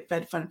look at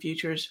Fed Fund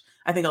futures.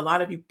 I think a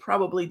lot of you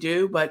probably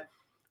do, but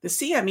the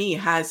CME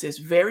has this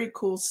very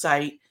cool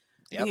site.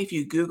 I think if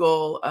you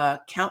Google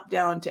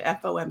countdown to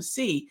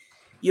FOMC,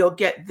 you'll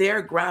get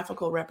their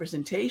graphical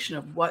representation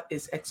of what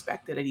is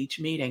expected at each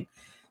meeting.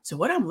 So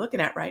what I'm looking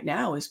at right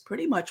now is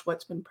pretty much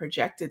what's been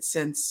projected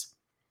since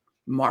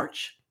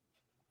March,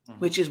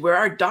 which is where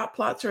our dot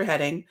plots are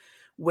heading,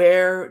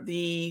 where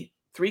the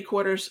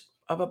 3/4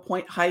 of a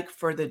point hike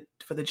for the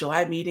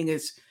July meeting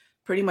is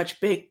pretty much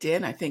baked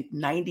in. I think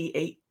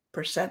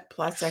 98%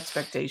 plus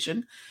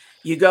expectation.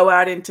 You go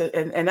out into,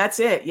 and that's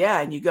it. Yeah.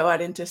 And you go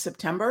out into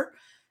September,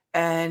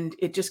 and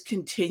it just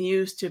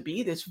continues to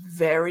be this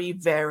very,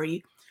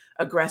 very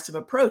aggressive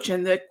approach.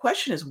 And the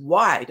question is,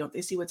 why don't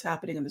they see what's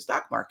happening in the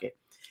stock market?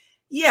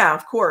 Yeah,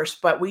 of course.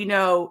 But we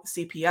know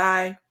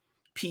CPI,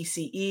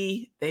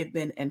 PCE, they've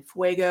been en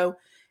fuego,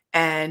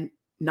 and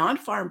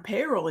non-farm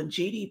payroll and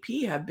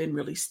GDP have been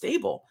really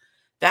stable.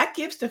 That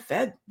gives the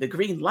Fed the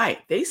green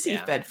light. They see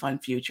Fed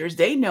Fund futures.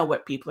 They know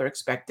what people are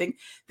expecting.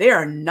 They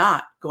are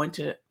not going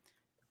to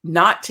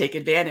not take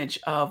advantage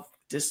of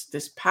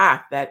this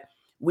path that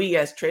we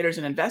as traders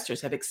and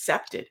investors have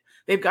accepted.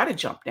 They've got to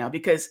jump now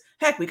because,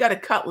 heck, we got to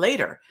cut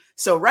later.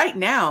 So right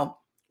now,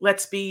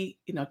 let's be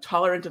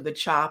tolerant of the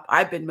chop.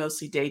 I've been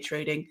mostly day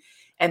trading.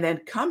 And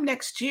then come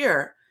next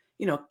year,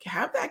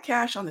 have that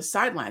cash on the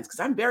sidelines, because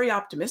I'm very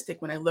optimistic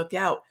when I look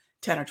out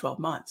 10 or 12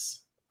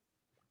 months.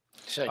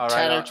 So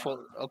 10 or 12.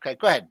 Okay,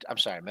 go ahead. I'm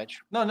sorry, Mitch.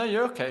 No,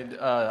 you're okay.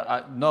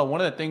 One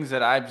of the things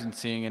that I've been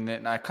seeing,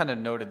 and I kind of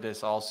noted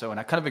this also, and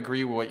I kind of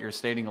agree with what you're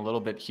stating a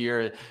little bit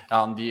here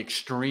on the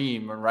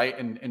extreme, right?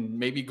 And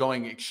maybe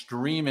going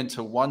extreme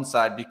into one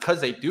side, because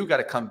they do got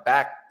to come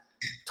back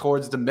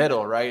towards the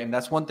middle, right? And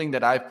that's one thing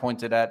that I've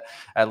pointed at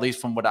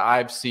least from what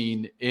I've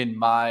seen in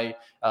my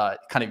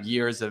kind of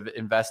years of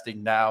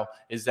investing now,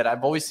 is that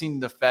I've always seen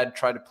the Fed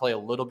try to play a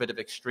little bit of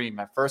extreme.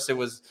 At first, it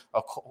was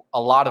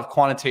a lot of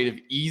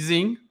quantitative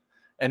easing,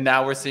 and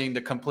now we're seeing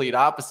the complete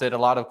opposite, a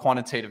lot of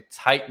quantitative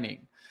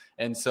tightening.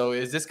 And so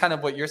is this kind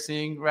of what you're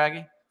seeing,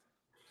 Raggy?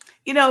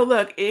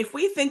 Look, if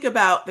we think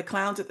about the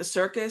clowns at the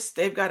circus,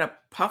 they've got to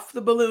puff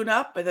the balloon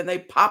up and then they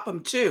pop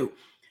them too.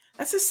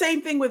 That's the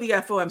same thing with the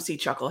FOMC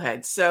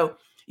chuckleheads. So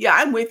yeah,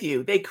 I'm with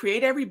you. They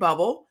create every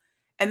bubble,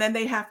 and then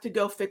they have to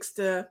go fix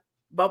the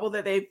bubble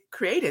that they've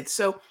created.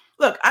 So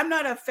look, I'm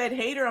not a Fed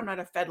hater. I'm not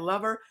a Fed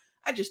lover.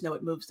 I just know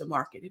it moves the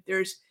market. If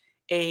there's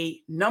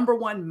a number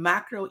one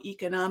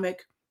macroeconomic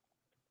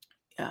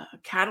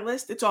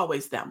catalyst, it's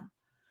always them,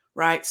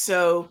 right?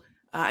 So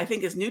I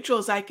think as neutral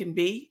as I can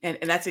be, and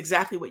that's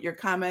exactly what your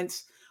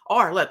comments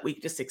are. Look, we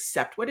just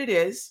accept what it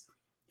is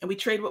and we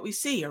trade what we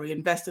see, or we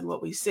invest in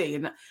what we see.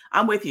 And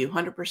I'm with you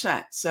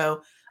 100%.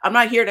 So I'm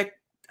not here to,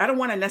 I don't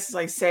want to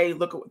necessarily say,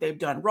 look at what they've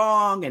done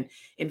wrong and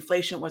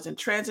inflation wasn't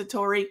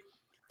transitory.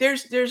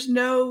 There's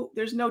no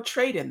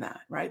trade in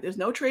that, right? There's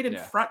no trade in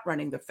front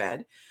running the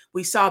Fed.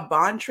 We saw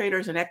bond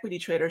traders and equity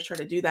traders try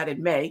to do that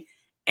in May.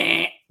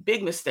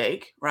 Big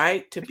mistake,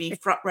 right? To be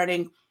front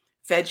running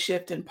Fed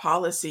shift in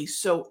policy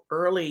so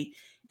early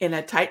in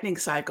a tightening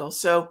cycle.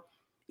 So,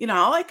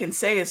 all I can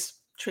say is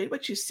trade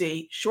what you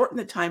see, shorten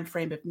the time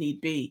frame if need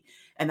be.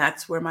 And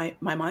that's where my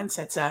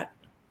mindset's at.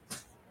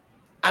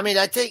 I mean,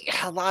 I think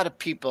a lot of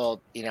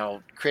people,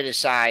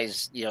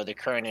 criticize, the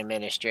current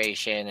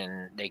administration,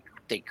 and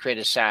they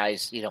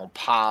criticize,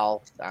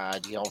 Powell,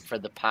 for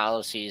the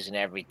policies and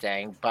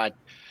everything. But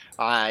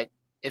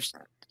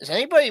does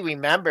anybody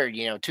remember,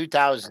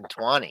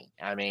 2020?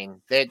 I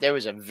mean, there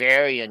was a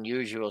very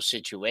unusual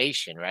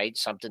situation, right?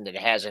 Something that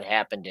hasn't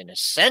happened in a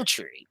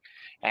century.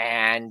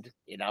 And,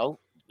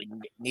 we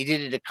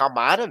needed to come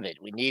out of it.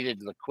 We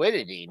needed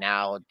liquidity.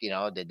 Now,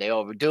 did they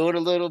overdo it a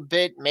little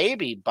bit?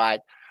 Maybe.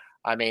 But,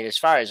 I mean, as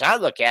far as I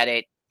look at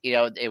it,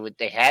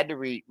 they had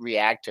to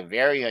react to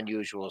very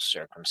unusual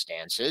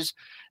circumstances.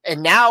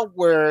 And now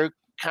we're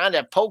kind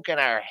of poking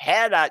our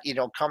head out,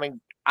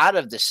 coming out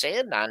of the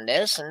sand on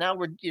this, and now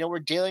we're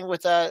dealing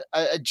with a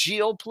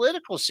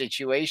geopolitical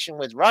situation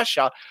with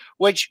Russia,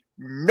 which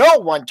no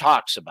one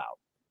talks about.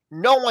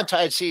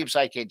 It seems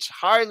like it's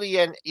hardly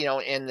in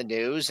the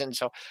news, and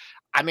so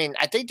I mean,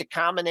 I think the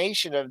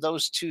combination of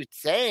those two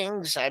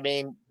things,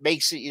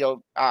 makes it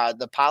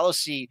the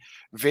policy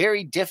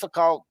very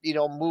difficult,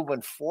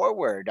 moving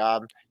forward.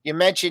 You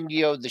mentioned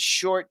the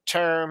short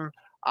term.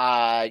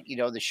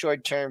 The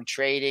short-term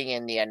trading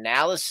and the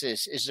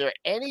analysis. Is there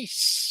any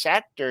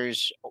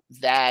sectors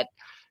that,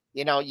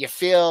 you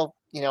feel,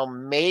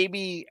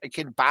 maybe it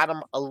can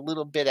bottom a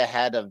little bit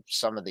ahead of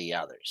some of the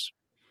others?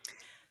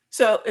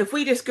 So if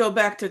we just go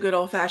back to good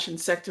old-fashioned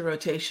sector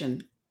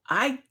rotation,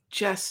 I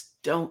just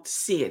don't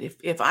see it.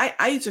 If I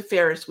use a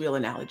Ferris wheel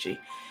analogy,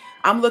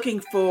 I'm looking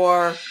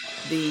for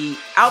the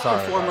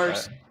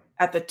outperformers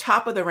at the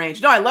top of the range.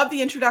 No, I love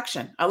the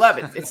introduction. I love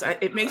it.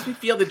 It makes me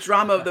feel the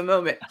drama of the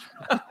moment.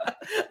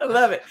 I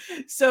love it.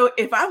 So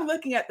if I'm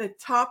looking at the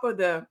top of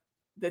the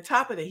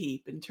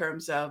heap in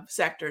terms of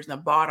sectors and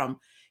the bottom,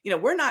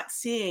 we're not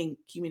seeing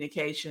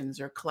communications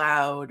or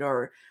cloud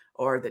or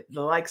the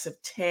likes of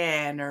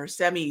TAN or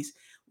semis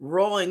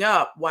rolling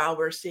up while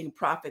we're seeing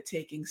profit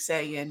taking,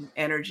 say, in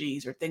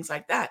energies or things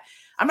like that.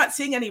 I'm not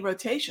seeing any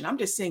rotation. I'm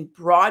just seeing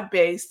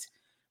broad-based,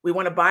 we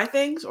want to buy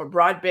things, or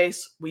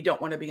broad-based, we don't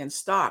want to be in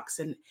stocks.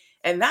 And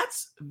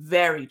that's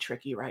very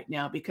tricky right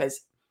now,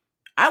 because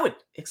I would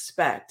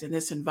expect in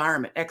this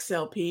environment,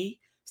 XLP,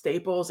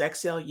 staples,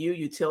 XLU,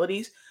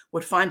 utilities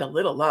would find a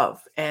little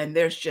love. And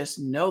there's just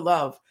no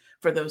love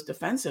for those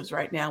defensives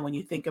right now when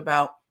you think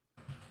about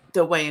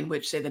the way in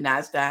which, say, the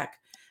NASDAQ,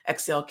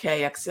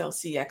 XLK,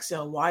 XLC,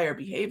 XLY are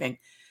behaving.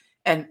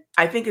 And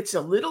I think it's a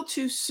little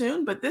too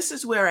soon, but this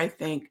is where I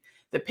think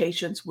the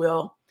patience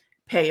will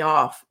pay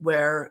off,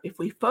 where if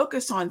we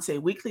focus on, say,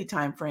 weekly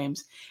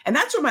timeframes, and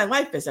that's where my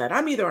life is at.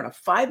 I'm either on a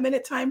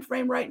 5-minute time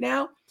frame right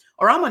now,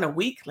 or I'm on a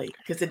weekly,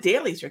 because the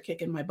dailies are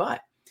kicking my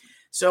butt.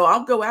 So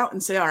I'll go out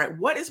and say, all right,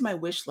 what is my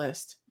wish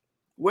list?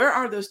 Where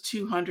are those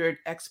 200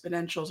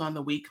 exponentials on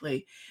the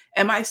weekly?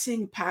 Am I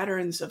seeing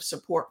patterns of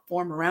support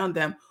form around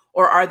them?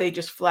 Or are they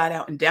just flat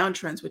out in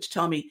downtrends, which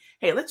tell me,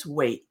 hey, let's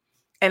wait?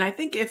 And I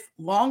think if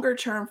longer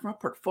term from a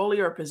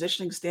portfolio or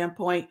positioning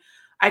standpoint,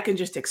 I can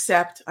just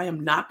accept I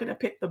am not going to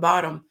pick the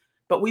bottom,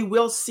 but we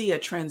will see a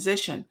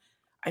transition.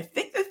 I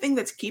think the thing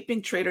that's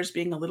keeping traders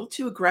being a little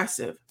too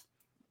aggressive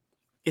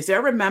is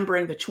they're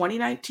remembering the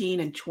 2019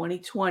 and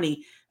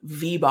 2020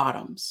 V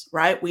bottoms,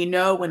 right? We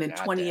know when in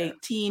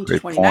 2018 to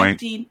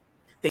 2019,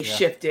 they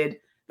shifted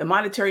the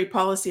monetary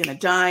policy on a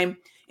dime.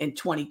 In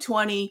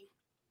 2020,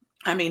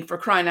 I mean, for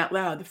crying out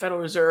loud, the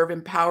Federal Reserve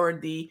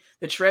empowered the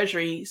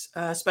Treasury's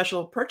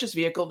special purchase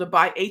vehicle to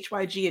buy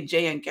HYG and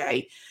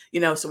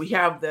JNK, so we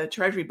have the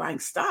Treasury buying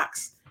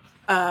stocks.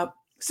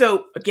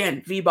 So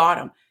again, V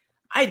bottom.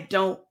 I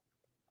don't,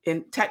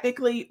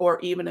 technically, or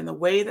even in the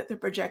way that they're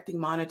projecting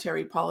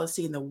monetary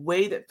policy and the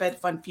way that Fed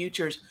fund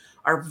futures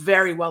are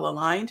very well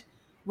aligned,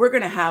 we're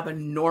going to have a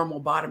normal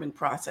bottoming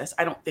process.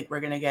 I don't think we're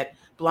going to get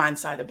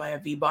blindsided by a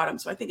V bottom.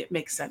 So I think it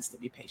makes sense to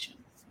be patient.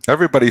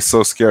 Everybody's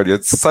so scared.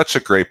 It's such a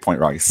great point,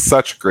 Rocky.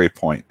 Such a great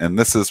point. And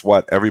this is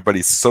what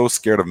everybody's so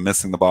scared of,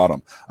 missing the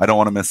bottom. I don't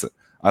want to miss it.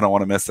 I don't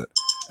want to miss it.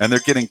 And they're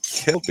getting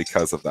killed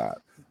because of that.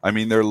 I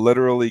mean, they're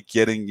literally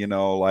getting,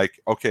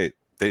 okay,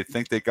 they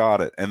think they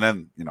got it. And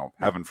then,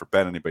 heaven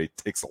forbid anybody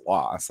takes a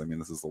loss. I mean,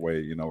 this is the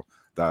way,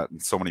 that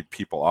so many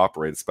people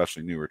operate,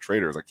 especially newer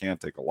traders, I can't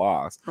take a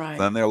loss. Right.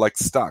 Then they're like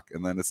stuck,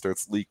 and then it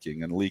starts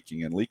leaking and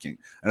leaking and leaking.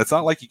 And it's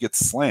not like you get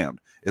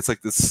slammed. It's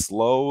like this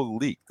slow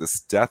leak,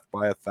 this death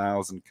by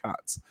 1,000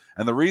 cuts.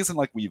 And the reason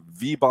like we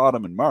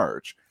V-bottom in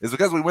March is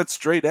because we went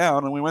straight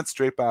down and we went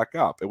straight back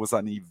up. It was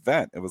an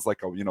event. It was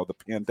like, the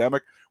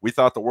pandemic. We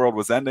thought the world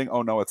was ending.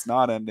 Oh, no, it's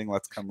not ending.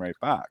 Let's come right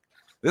back.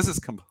 This is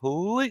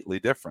completely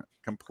different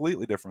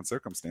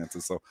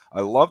circumstances. So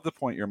I love the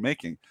point you're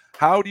making.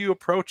 How do you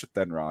approach it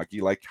then,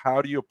 Rocky? Like,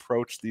 how do you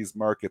approach these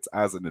markets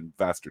as an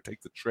investor?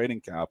 Take the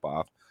trading cap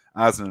off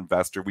as an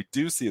investor. We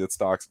do see that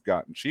stocks have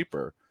gotten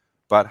cheaper,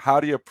 but how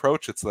do you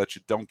approach it so that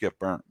you don't get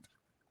burned?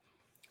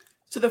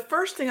 So the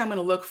first thing I'm going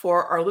to look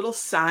for are little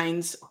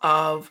signs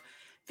of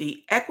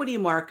the equity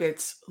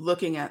markets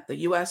looking at the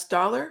US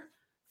dollar,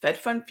 Fed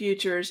fund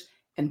futures,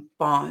 and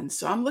bonds.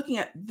 So I'm looking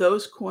at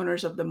those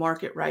corners of the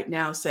market right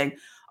now saying,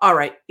 all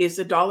right, is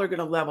the dollar going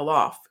to level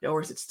off,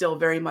 or is it still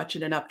very much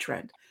in an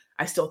uptrend?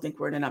 I still think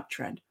we're in an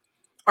uptrend.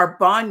 Our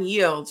bond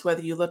yields,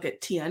 whether you look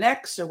at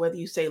TNX or whether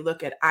you say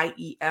look at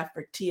IEF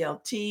or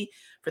TLT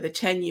for the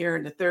 10-year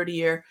and the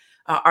 30-year,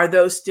 are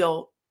those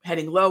still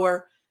heading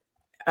lower?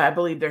 I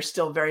believe they're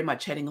still very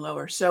much heading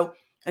lower. So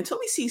until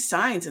we see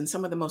signs in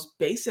some of the most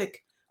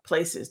basic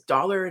places,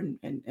 dollar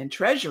and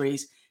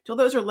treasuries, till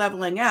those are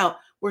leveling out,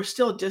 we're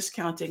still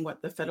discounting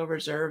what the Federal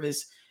Reserve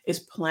is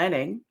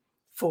planning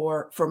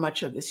for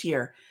much of this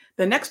year.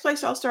 The next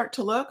place I'll start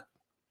to look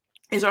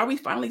is, are we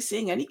finally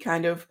seeing any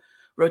kind of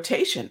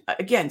rotation?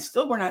 Again,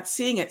 still we're not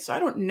seeing it. So I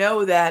don't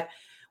know that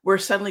we're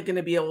suddenly going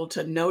to be able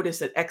to notice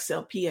that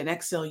XLP and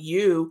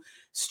XLU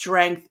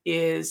strength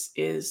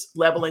is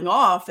leveling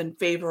off and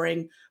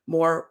favoring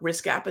more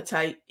risk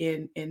appetite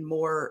in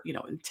more,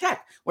 in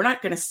tech. We're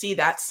not going to see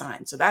that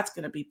sign. So that's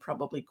going to be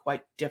probably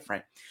quite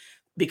different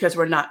because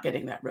we're not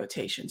getting that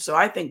rotation. So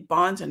I think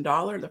bonds and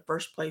dollar are the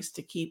first place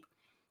to keep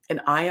an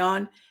eye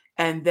on.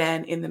 And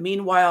then in the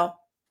meanwhile,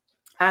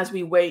 as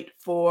we wait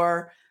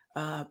for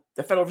the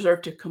Federal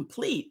Reserve to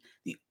complete,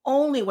 the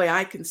only way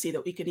I can see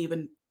that we can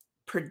even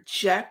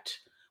project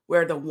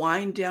where the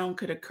wind down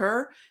could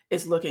occur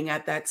is looking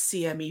at that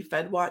CME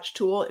FedWatch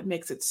tool. It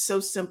makes it so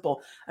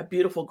simple, a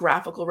beautiful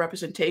graphical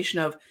representation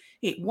of,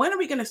 hey, when are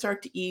we going to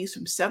start to ease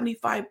from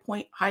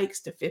 75-point hikes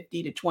to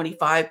 50 to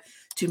 25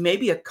 to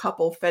maybe a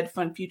couple Fed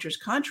fund futures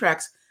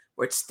contracts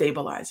where it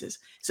stabilizes?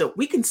 So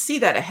we can see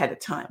that ahead of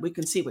time. We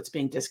can see what's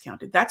being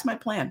discounted. That's my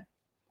plan.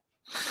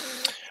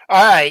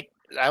 All right.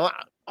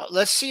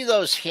 Let's see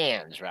those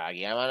hands,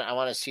 Rocky. I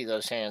want to see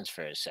those hands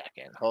for a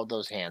second. Hold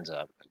those hands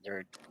up.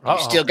 You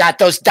still got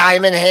those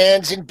diamond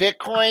hands in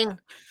Bitcoin?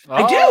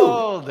 I do.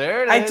 Oh,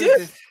 there it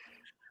is.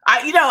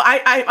 I do.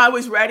 I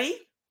was ready.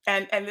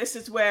 And this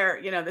is where,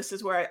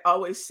 I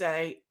always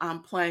say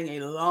I'm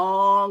playing a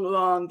long,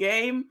 long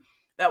game.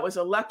 That was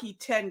a lucky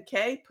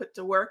 10K put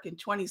to work in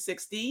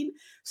 2016.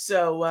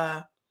 So,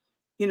 are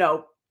you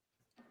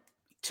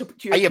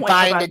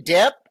buying the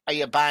dip? Are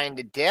you buying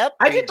the dip?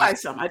 I did buy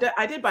some. I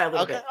did buy a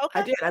little bit. Okay.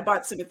 I did. I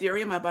bought some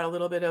Ethereum. I bought a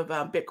little bit of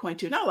Bitcoin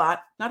too. Not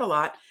a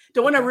lot.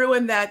 Don't want to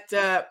ruin that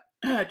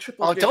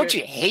triple. Oh, don't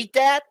you hate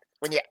that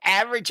when you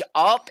average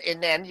up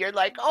and then you're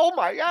like, oh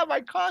my God, my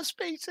cost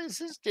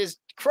basis is just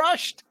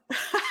crushed.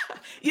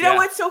 You know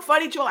what's so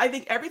funny, Joel? I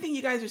think everything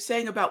you guys are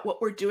saying about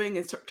what we're doing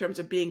in terms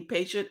of being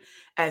patient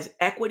as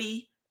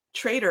equity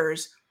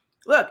traders.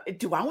 Look,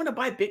 do I want to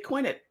buy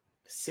Bitcoin at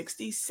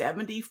 60,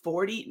 70,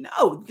 40?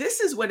 No, this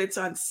is when it's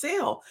on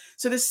sale.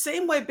 So the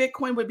same way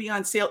Bitcoin would be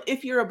on sale,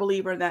 if you're a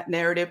believer in that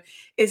narrative,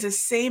 is the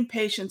same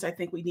patience I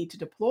think we need to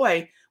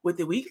deploy with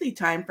the weekly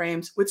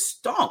timeframes with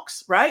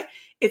stonks, right?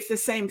 It's the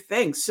same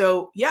thing.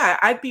 So yeah,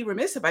 I'd be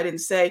remiss if I didn't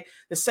say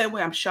the same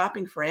way I'm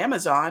shopping for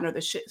Amazon or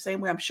the same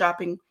way I'm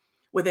shopping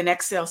with an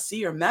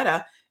XLC or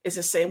Meta is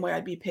the same way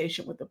I'd be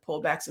patient with the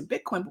pullbacks in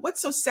Bitcoin. But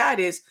what's so sad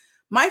is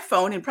my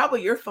phone, and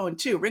probably your phone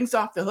too, rings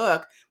off the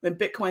hook when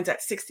Bitcoin's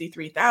at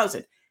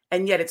 63,000,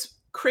 and yet it's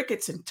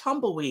crickets and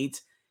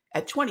tumbleweeds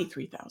at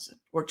 23,000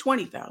 or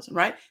 20,000,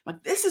 right?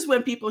 Like, this is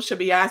when people should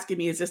be asking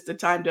me, is this the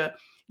time to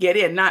get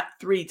in? Not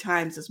 3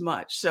 times as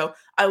much. So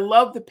I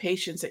love the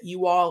patience that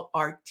you all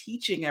are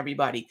teaching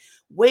everybody.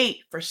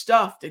 Wait for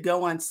stuff to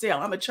go on sale.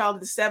 I'm a child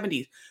of the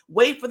 70s.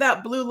 Wait for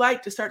that blue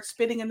light to start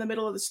spinning in the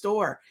middle of the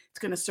store. It's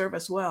going to serve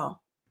us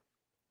well.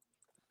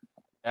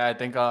 Yeah, I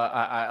think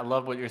I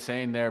love what you're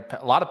saying there.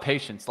 A lot of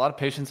patience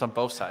on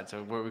both sides.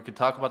 So where we could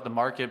talk about the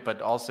market, but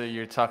also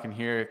you're talking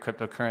here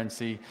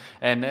cryptocurrency.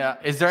 And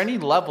is there any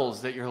levels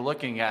that you're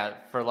looking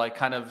at for like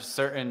kind of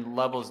certain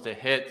levels to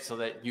hit so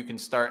that you can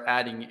start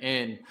adding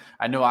in?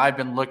 I know I've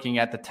been looking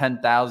at the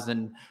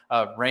 10,000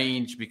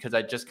 range because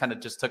I just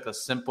took a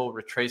simple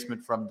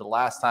retracement from the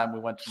last time we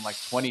went from like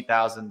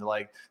 20,000 to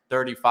like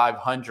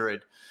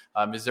 3,500.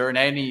 Is there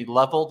any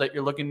level that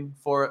you're looking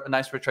for a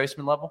nice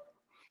retracement level?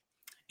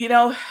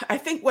 I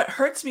think what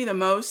hurts me the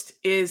most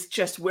is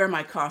just where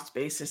my cost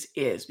basis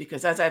is,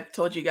 because as I've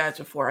told you guys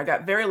before, I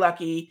got very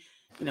lucky,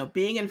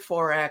 being in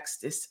Forex.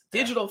 This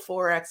digital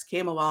Forex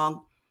came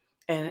along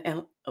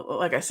and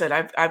like I said,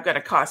 I've got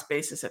a cost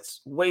basis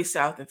that's way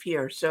south of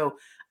here. So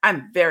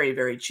I'm very,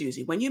 very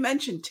choosy. When you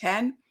mentioned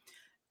 10,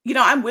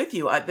 I'm with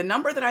you. The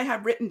number that I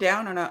have written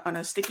down on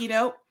a sticky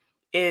note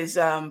is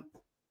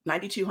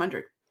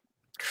 9,200.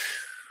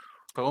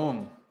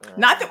 Boom.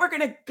 Not that we're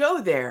going to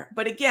go there,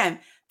 but again,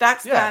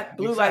 that's that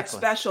blue light exactly.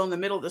 special in the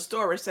middle of the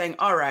store. We're saying,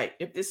 all right,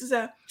 if this is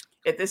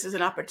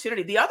an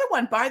opportunity. The other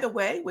one, by the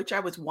way, which I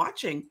was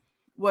watching,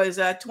 was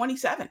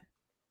 27.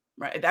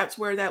 Right, that's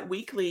where that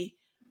weekly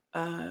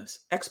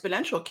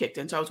exponential kicked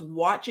in. So I was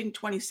watching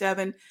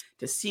 27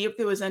 to see if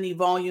there was any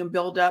volume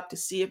buildup, to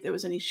see if there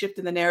was any shift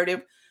in the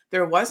narrative.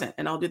 There wasn't,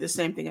 and I'll do the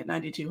same thing at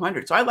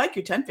 9,200. So I like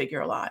your 10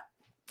 figure a lot.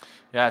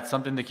 Yeah, it's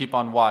something to keep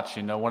on watch.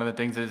 One of the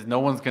things is no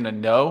one's going to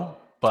know,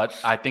 but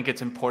I think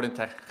it's important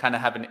to kind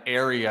of have an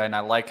area. And I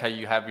like how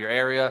you have your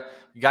area.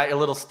 You got your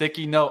little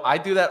sticky note. I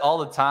do that all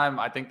the time.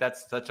 I think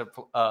that's such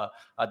a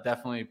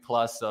definitely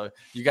plus. So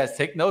you guys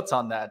take notes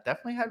on that.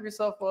 Definitely have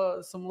yourself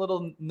some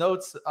little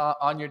notes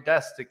on your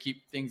desk to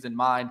keep things in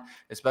mind,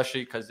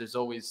 especially because there's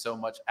always so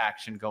much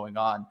action going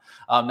on.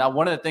 Now,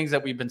 one of the things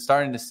that we've been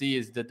starting to see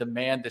is the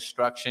demand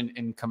destruction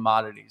in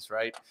commodities,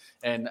 right?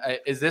 And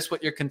is this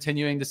what you're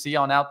continuing to see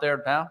on out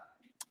there now?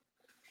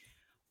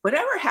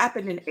 Whatever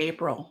happened in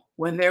April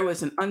when there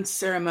was an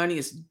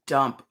unceremonious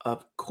dump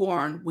of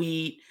corn,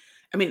 wheat,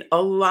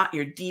 a lot,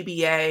 your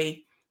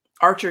DBA,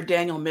 Archer,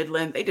 Daniel,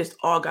 Midland, they just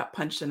all got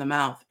punched in the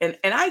mouth. And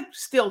I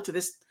still, to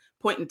this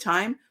point in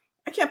time,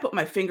 I can't put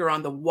my finger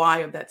on the why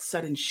of that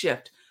sudden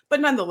shift. But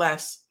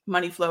nonetheless,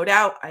 money flowed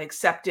out. I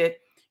accept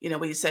it.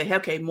 We say, hey,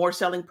 okay, more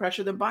selling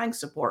pressure than buying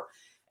support.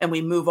 And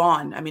we move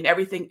on.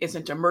 Everything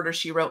isn't a murder,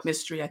 she wrote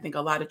mystery. I think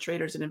a lot of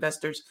traders and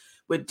investors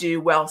would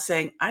do well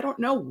saying, I don't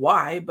know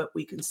why, but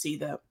we can see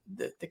the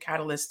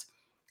catalyst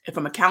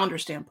from a calendar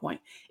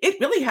standpoint. It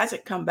really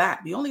hasn't come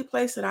back. The only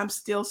place that I'm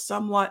still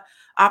somewhat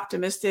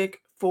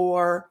optimistic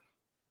for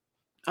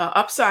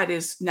upside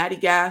is natty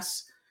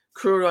gas,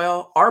 crude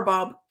oil,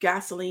 RBOB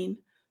gasoline.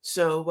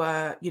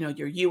 So,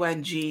 your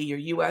UNG, your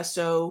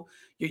USO,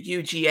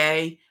 your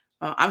UGA,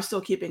 I'm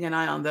still keeping an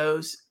eye on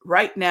those.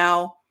 Right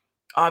now,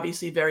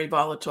 obviously very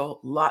volatile,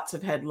 lots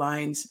of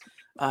headlines,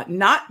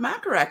 not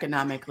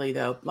macroeconomically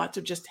though, lots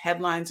of just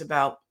headlines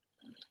about,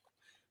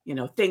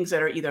 things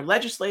that are either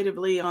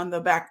legislatively on the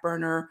back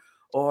burner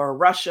or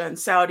Russia and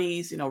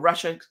Saudis.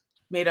 Russia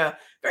made a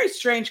very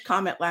strange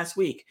comment last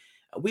week.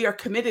 We are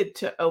committed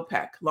to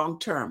OPEC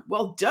long-term.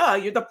 Well, duh,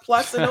 you're the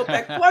plus in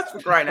OPEC plus, for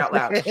crying out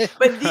loud.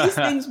 But these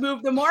things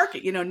move the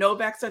market.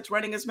 Novak starts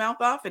running his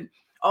mouth off and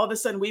all of a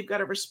sudden we've got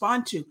to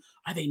respond to,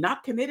 are they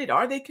not committed?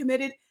 Are they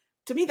committed?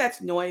 To me,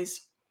 that's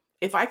noise.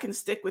 If I can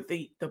stick with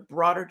the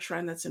broader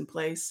trend that's in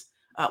place,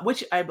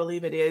 which I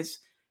believe it is,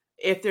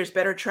 if there's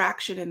better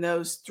traction in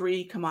those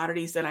three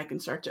commodities, then I can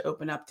start to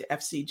open up to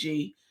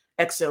FCG,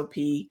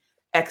 XOP,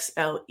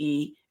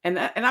 XLE, and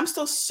I'm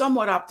still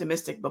somewhat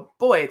optimistic. But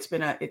boy, it's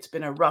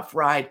been a rough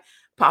ride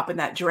popping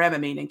that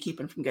Dramamine and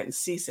keeping from getting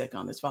seasick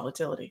on this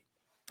volatility.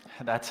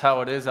 That's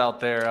how it is out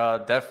there.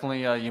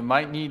 Definitely, you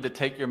might need to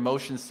take your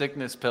motion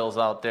sickness pills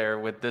out there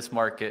with this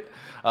market.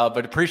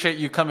 But appreciate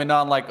you coming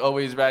on like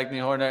always,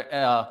 Ragney Horner.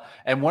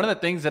 And one of the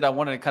things that I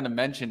wanted to kind of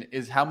mention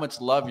is how much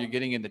love you're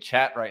getting in the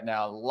chat right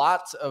now.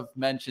 Lots of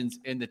mentions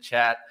in the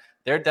chat.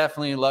 They're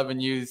definitely loving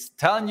you,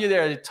 telling you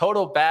they're a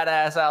total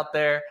badass out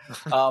there.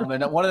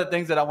 And one of the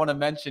things that I want to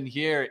mention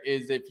here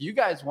is if you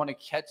guys want to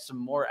catch some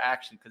more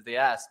action, because they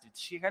asked, did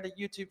she have a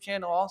YouTube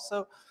channel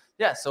also?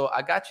 Yeah, so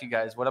I got you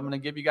guys. What I'm going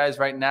to give you guys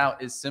right now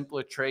is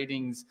Simpler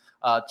Trading's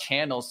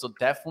channel. So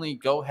definitely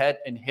go ahead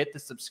and hit the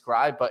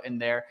subscribe button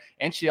there.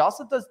 And she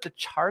also does the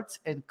charts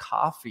and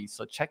coffee.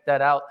 So check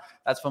that out.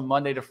 That's from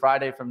Monday to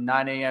Friday from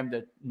 9 a.m.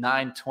 to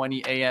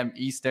 9:20 a.m.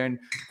 Eastern.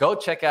 Go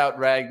check out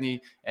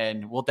Ragney,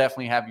 and we'll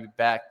definitely have you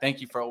back.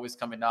 Thank you for always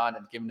coming on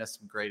and giving us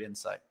some great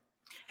insight.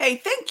 Hey,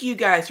 thank you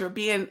guys for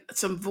being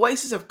some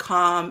voices of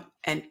calm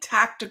and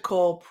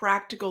tactical,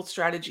 practical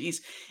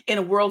strategies in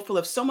a world full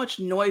of so much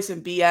noise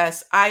and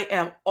BS. I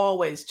am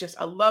always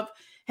I love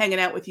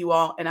hanging out with you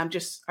all. And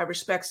I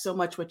respect so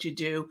much what you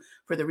do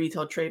for the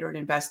retail trader and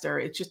investor.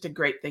 It's just a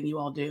great thing you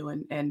all do.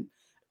 And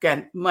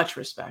again, much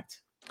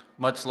respect.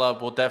 Much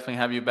love. We'll definitely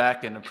have you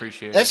back and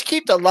appreciate Let's it.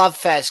 keep the love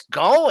fest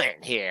going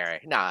here.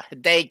 No,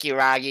 thank you,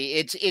 Raggy.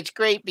 It's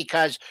great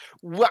because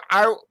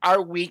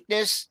our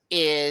weakness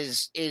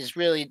is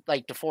really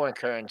like the foreign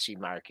currency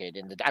market,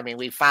 and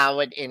we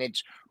follow it, and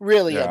it's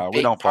really a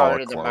big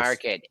part of the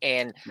market.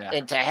 And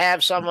to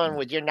have someone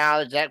with your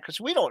knowledge, that because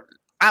we don't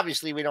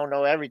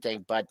know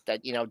everything, but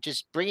that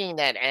just bringing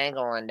that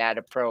angle and that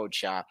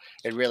approach,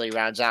 it really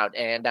rounds out.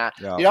 And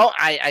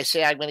I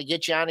say I'm going to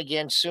get you on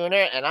again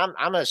sooner, and I'm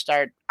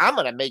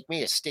going to make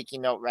me a sticky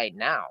note right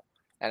now,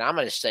 and I'm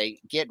going to say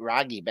get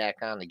Raggy back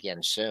on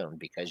again soon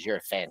because you're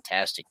a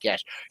fantastic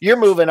guest. You're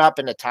moving up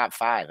in the top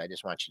 5. I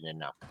just want you to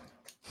know.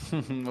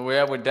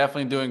 We're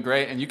definitely doing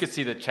great, and you can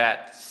see the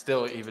chat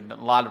still, even a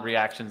lot of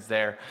reactions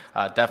there.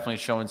 Definitely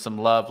showing some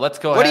love. Let's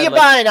go What ahead. are you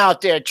buying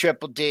out there,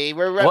 Triple D?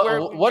 What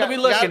are we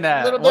looking got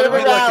at? A little What bit are of we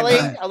a looking rally.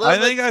 at? A little I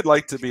bit. think I'd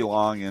like to be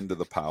long into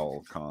the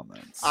Powell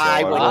comments. So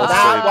I would will not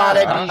say want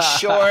to that. be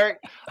short.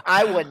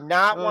 I would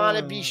not want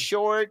to be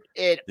short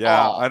at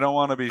Yeah, all. I don't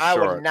want to be I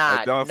would short. not.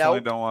 I definitely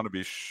Nope. don't want to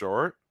be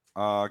short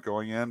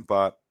going in,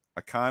 but I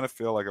kind of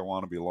feel like I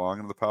want to be long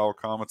into the Powell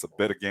comments. A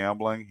bit of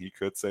gambling. He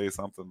could say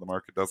something the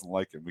market doesn't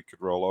like and we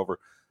could roll over.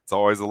 It's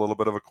always a little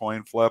bit of a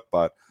coin flip,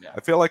 but Yeah.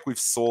 I feel like we've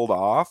sold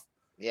off,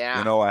 Yeah.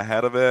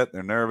 ahead of it.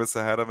 They're nervous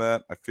ahead of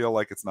it. I feel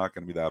like it's not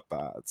going to be that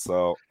bad.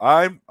 So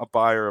I'm a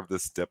buyer of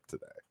this dip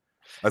today.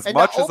 As And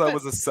much as I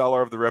was a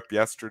seller of the rip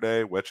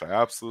yesterday, which I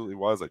absolutely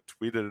was, I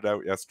tweeted it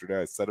out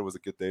yesterday. I said it was a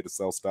good day to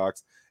sell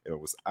stocks. It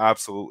was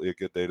absolutely a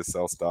good day to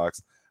sell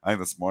stocks. I think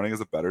this morning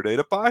is a better day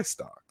to buy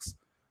stocks.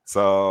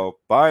 So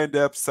buying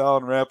dips,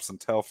 selling rips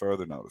until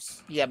further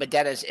notice. Yeah, but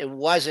it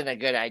wasn't a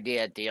good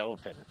idea at the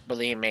open.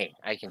 Believe me,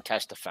 I can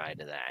testify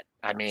to that.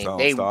 I mean,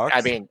 Selling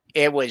stocks?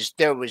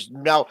 there was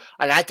no,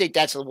 and I think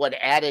that's what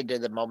added to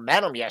the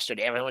momentum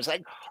yesterday. Everyone was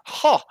like,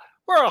 "Oh,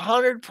 we're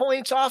 100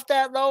 points off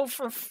that low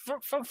from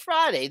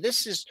Friday.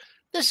 This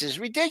is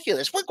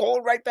ridiculous. We're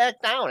going right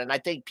back down." And I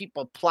think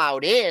people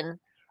plowed in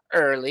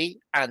early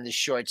on the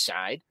short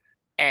side.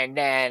 And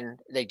then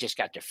they just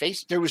got their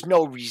face. There was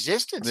no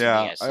resistance in the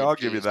S&Ps. I'll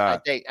give you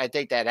that. I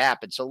think that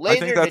happened. So I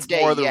later think that's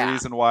today, more the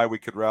reason why we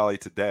could rally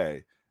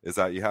today is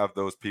that you have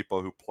those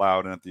people who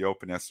plowed in at the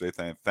open yesterday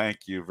saying,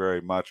 "Thank you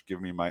very much.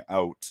 Give me my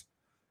out,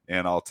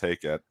 and I'll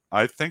take it."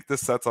 I think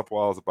this sets up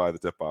well to buy the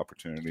dip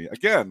opportunity.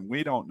 Again,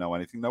 we don't know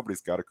anything.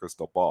 Nobody's got a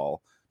crystal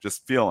ball.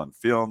 Just feeling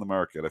the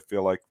market. I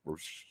feel like we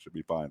should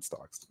be buying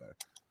stocks today.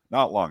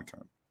 Not long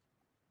term.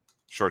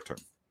 Short term.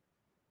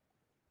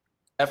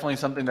 Definitely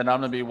something that I'm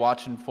going to be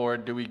watching for.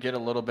 Do we get a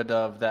little bit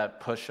of that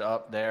push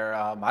up there?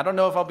 I don't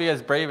know if I'll be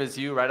as brave as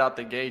you right out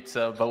the gates,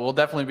 but we'll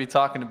definitely be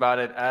talking about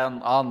it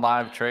on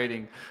live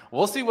trading.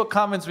 We'll see what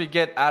comments we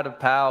get out of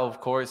Powell.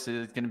 Of course,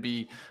 is going to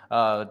be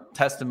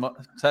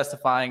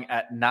testifying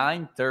at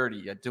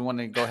 9:30. I do want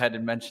to go ahead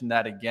and mention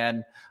that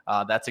again.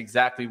 That's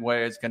exactly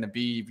where it's going to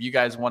be. If you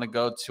guys want to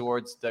go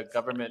towards the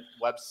government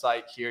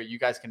website here, you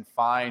guys can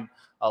find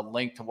a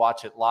link to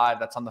watch it live.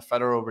 That's on the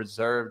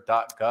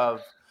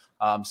federalreserve.gov.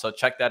 So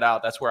check that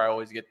out. That's where I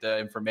always get the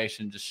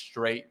information just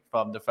straight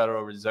from the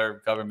Federal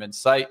Reserve government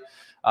site.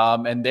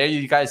 And there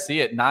you guys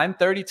see it,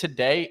 9:30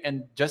 today.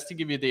 And just to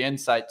give you the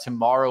insight,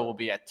 tomorrow will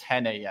be at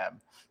 10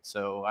 a.m.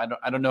 So I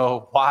don't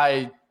know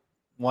why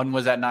one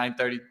was at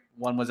 9:30,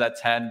 one was at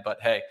 10, but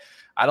hey,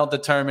 I don't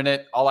determine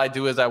it. All I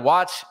do is I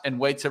watch and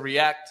wait to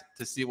react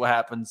to see what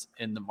happens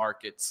in the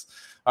markets.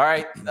 All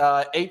right,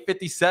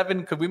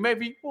 8:57. Could we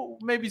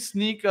maybe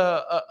sneak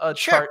a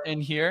chart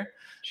in here?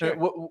 Sure.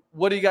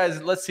 What do you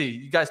guys? Let's see.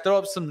 You guys throw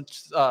up some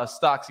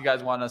stocks you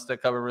guys want us to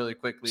cover really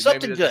quickly.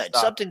 Something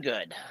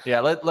good. Yeah.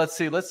 Let's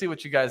see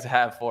what you guys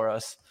have for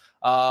us.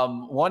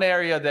 One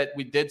area that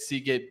we did see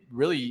get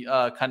really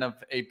kind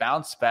of a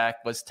bounce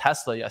back was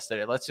Tesla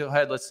yesterday. Let's go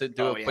ahead. Let's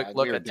do a quick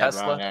look at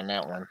Tesla. On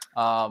that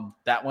one.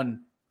 That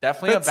one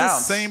definitely It's a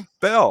bounce. the same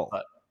bill.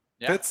 But,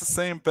 yeah. It's the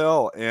same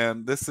bill,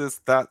 and this is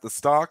that the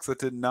stocks that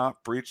did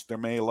not breach their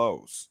May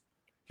lows.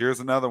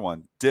 Here's another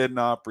one, did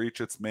not breach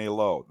its May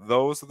low.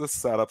 Those are the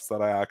setups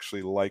that I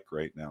actually like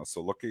right now.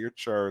 So look at your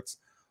charts,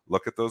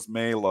 look at those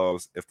May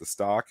lows. If the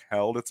stock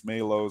held its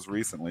May lows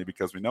recently,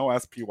 because we know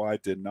SPY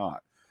did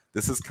not,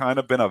 this has kind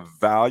of been a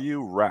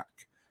value wreck.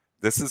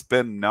 This has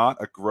been not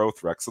a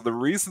growth wreck. So the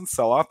recent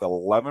sell-off, the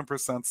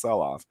 11%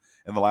 sell-off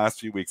in the last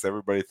few weeks,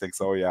 everybody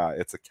thinks, oh yeah,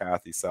 it's a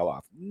Kathy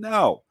sell-off.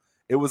 No,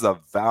 it was a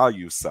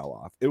value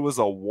sell-off. It was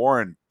a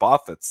Warren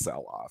Buffett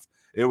sell-off.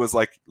 It was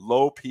like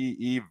low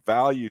PE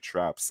value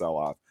trap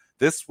sell-off.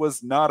 This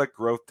was not a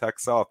growth tech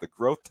sell-off. The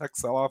growth tech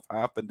sell-off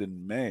happened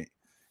in May.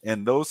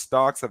 And those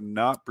stocks have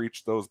not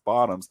breached those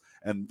bottoms.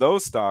 And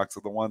those stocks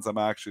are the ones I'm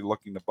actually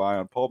looking to buy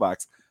on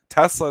pullbacks.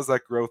 Tesla is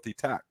that growthy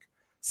tech.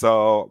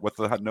 So with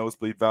the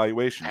nosebleed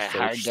valuation,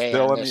 so it's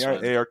still in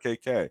the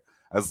ARKK.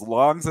 As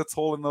long as it's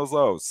holding those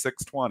lows,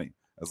 620.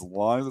 As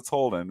long as it's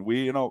holding,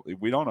 we don't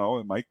know.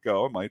 It might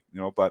go, it might,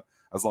 but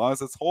as long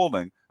as it's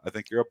holding, I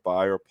think you're a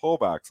buyer or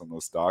pullbacks on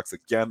those stocks.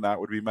 Again, that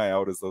would be my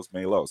out as those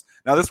May lows.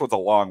 Now, this one's a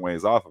long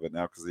ways off of it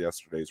now because of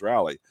yesterday's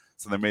rally.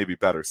 So there may be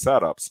better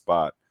setups,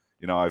 but,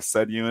 I've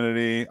said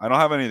Unity. I don't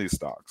have any of these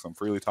stocks. I'm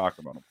freely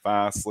talking about them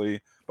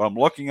Fastly, but I'm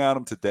looking at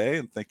them today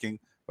and thinking,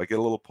 if I get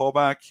a little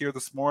pullback here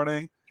this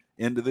morning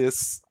into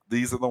this,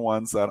 these are the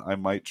ones that I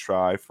might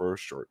try for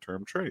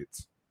short-term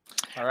trades.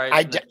 All right.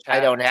 I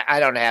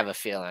don't have a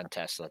feel on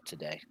Tesla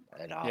today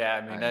at all. Yeah,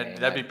 I mean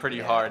that'd be pretty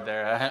hard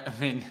there. I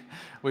mean,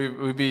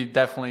 we'd be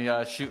definitely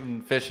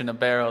shooting fish in a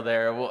barrel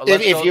there. Well,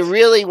 if you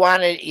really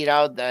wanted,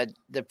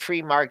 the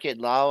pre-market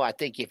low, I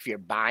think if you're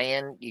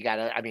buying, you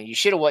gotta. I mean, you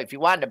should have. If you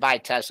wanted to buy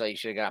Tesla, you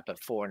should have got up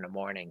at 4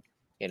 a.m.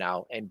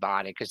 and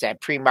bought it because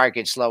that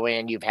pre-market's low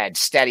end. You've had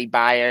steady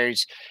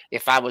buyers.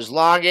 If I was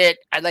long it,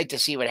 I'd like to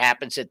see what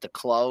happens at the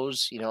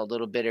close, a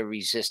little bit of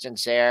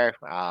resistance there.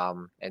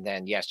 And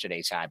then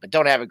yesterday's high, but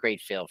don't have a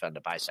great feel from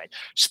the buy side.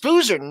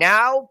 SPOOs are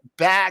now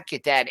back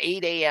at that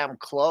 8 a.m.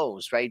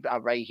 close, right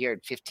here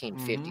at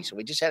 1550. So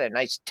we just had a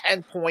nice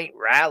 10-point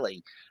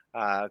rally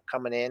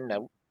coming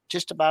in.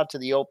 Just about to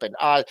the open.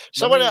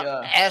 Someone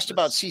asked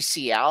about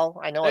CCL.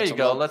 I know there it's you a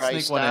go. low Let's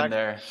price sneak one stock. in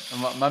there.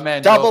 My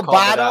man Double Joe called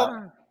it bottom.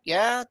 out.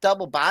 Yeah,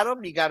 double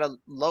bottom. You got a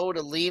low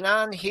to lean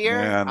on here.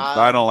 Man,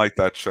 I don't like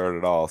that chart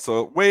at all.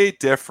 So way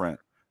different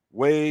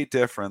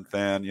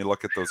than you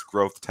look at those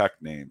growth tech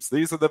names.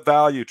 These are the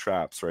value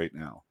traps right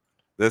now.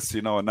 This,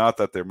 not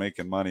that they're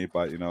making money,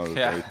 but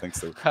they think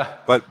so.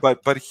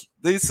 But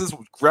this is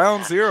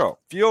ground zero.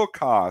 Fuel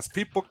costs,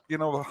 people,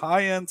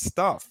 high end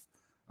stuff.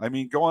 I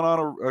mean, going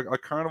on a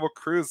Carnival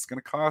cruise is going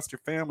to cost your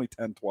family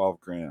 10, 12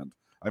 grand.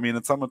 I mean,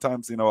 and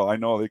sometimes, I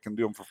know they can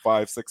do them for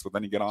 5, 6, but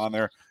then you get on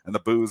there and the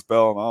booze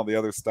bill and all the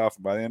other stuff.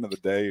 And by the end of the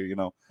day, you're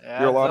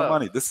a lot of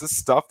money. This is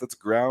stuff that's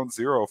ground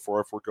zero for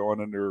if we're going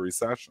into a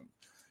recession.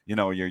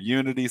 Your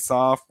Unity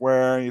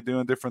software, you're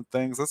doing different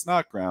things. That's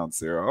not ground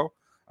zero.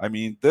 I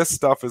mean, this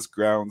stuff is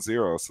ground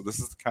zero. So this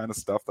is the kind of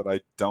stuff that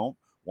I don't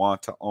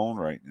want to own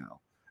right now.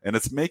 And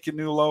it's making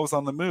new lows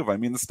on the move. I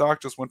mean, the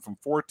stock just went from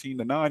 14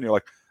 to 9. You're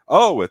like,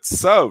 oh, it's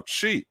so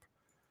cheap.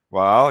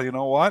 Well, you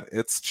know what?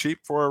 It's cheap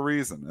for a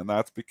reason, and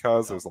that's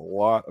because there's a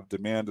lot of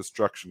demand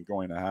destruction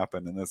going to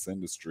happen in this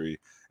industry,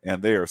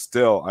 and they are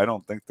still, I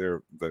don't think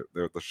they're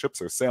the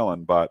ships are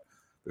sailing, but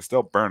they're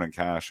still burning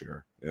cash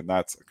here, and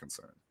that's a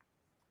concern.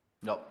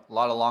 Nope. A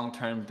lot of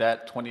long-term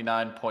debt,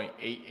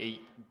 $29.88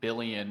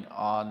 billion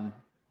on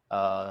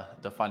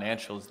the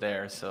financials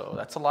there, so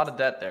that's a lot of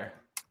debt there.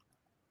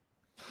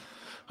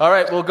 All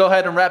right, we'll go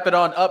ahead and wrap it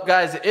on up,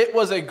 guys. It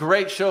was a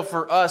great show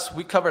for us.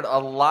 We covered a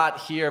lot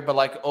here, but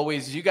like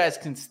always, you guys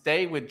can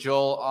stay with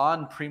Joel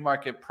on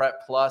Pre-Market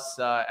Prep Plus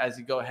as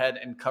you go ahead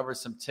and cover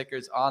some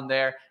tickers on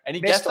there. Any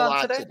guests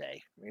on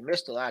today? We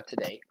missed a lot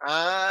today.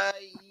 Gonna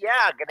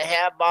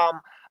have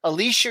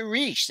Alicia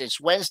Reach. It's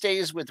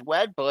Wednesdays with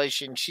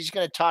Wedbush, and she's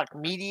gonna talk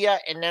media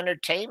and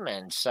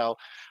entertainment. So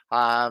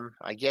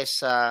I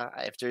guess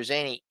if there's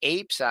any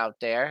apes out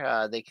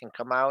there, they can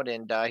come out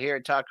and hear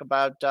and talk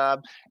about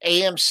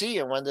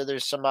AMC and whether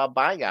there's some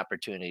buying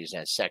opportunities in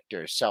that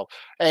sector. So,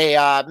 hey,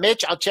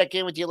 Mitch, I'll check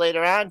in with you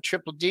later on.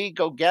 Triple D,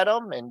 go get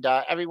them, and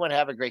everyone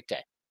have a great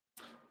day.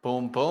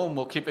 Boom, boom.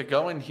 We'll keep it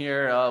going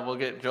here. We'll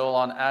get Joel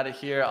on out of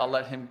here. I'll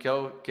let him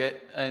go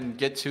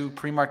get to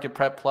Pre-Market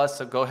Prep Plus.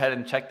 So go ahead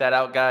and check that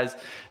out, guys.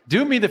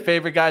 Do me the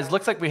favor, guys.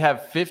 Looks like we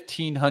have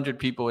 1,500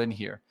 people in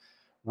here.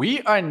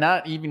 We are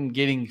not even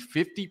getting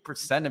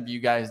 50% of you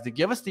guys to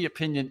give us the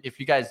opinion if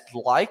you guys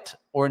liked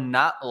or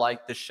not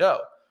liked the show.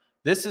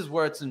 This is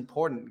where it's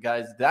important,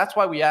 guys. That's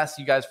why we ask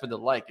you guys for the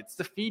like. It's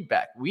the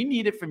feedback. We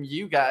need it from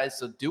you guys.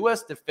 So do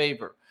us the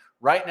favor.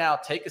 Right now,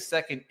 take a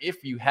second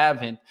if you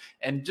haven't,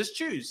 and just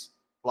choose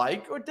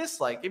like or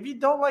dislike. If you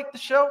don't like the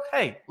show,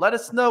 hey, let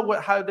us know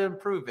how to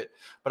improve it.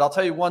 But I'll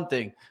tell you one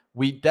thing.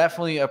 We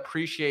definitely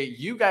appreciate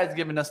you guys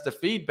giving us the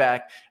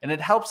feedback, and it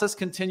helps us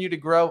continue to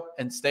grow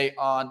and stay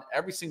on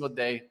every single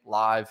day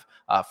live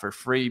for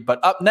free.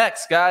 But up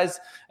next, guys,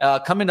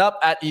 coming up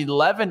at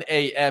 11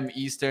 a.m.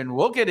 Eastern,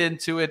 we'll get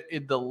into it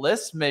in the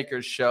List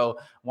Makers Show.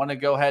 I want to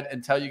go ahead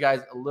and tell you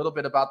guys a little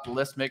bit about the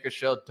List Makers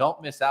Show.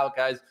 Don't miss out,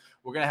 guys.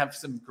 We're going to have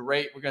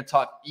we're going to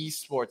talk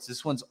esports.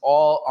 This one's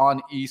all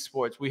on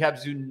esports. We have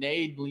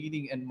Zunaid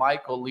leading and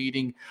Michael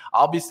leading.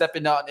 I'll be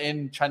stepping out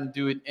and trying to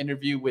do an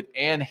interview with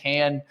Ann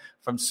Han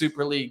from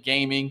Super League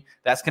Gaming.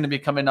 That's going to be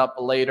coming up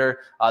later.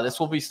 This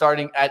will be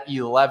starting at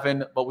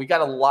 11, but we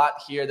got a lot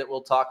here that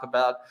we'll talk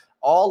about,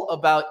 all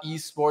about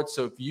esports.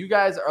 So if you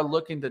guys are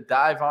looking to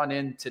dive on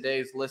in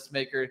today's List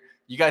Maker,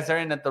 you guys are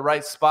in at the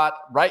right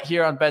spot right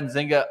here on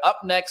Benzinga. Up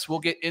next, we'll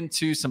get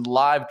into some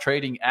live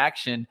trading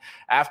action.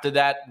 After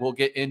that, we'll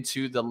get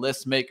into the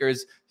List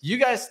Makers. You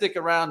guys stick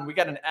around. We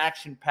got an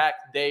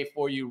action-packed day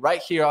for you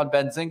right here on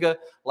Benzinga.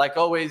 Like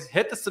always,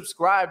 hit the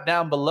subscribe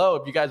down below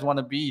if you guys want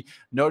to be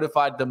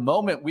notified the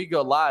moment we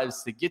go live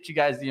to get you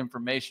guys the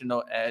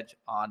informational edge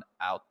on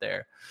out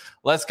there.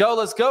 Let's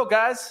go,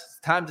 guys. It's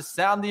time to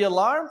sound the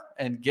alarm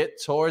and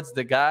get towards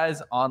the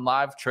guys on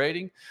live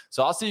trading.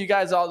 So I'll see you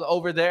guys all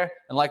over there.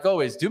 And like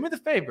always, do me the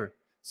favor.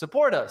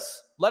 Support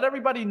us. Let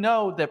everybody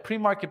know that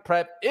Pre-Market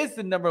Prep is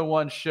the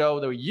 #1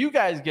 show that you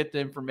guys get the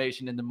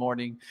information in the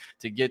morning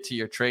to get to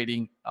your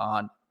trading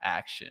on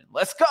action.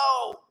 Let's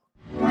go.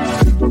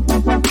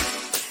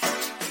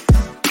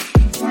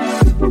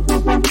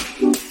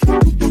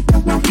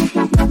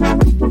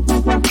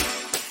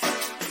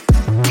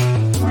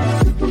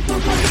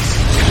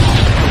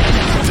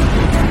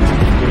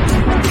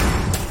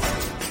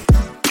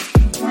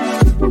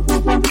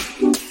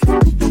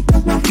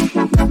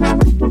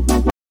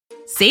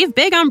 Save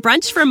big on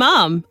brunch for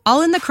mom,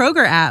 all in the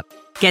Kroger app.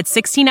 Get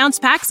 16-ounce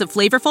packs of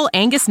flavorful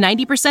Angus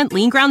 90%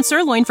 lean ground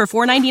sirloin for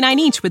 $4.99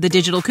 each with a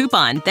digital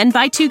coupon. Then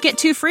buy 2, get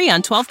 2 free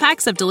on 12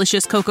 packs of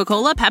delicious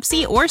Coca-Cola,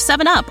 Pepsi, or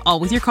 7-Up, all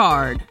with your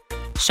card.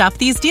 Shop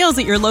these deals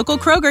at your local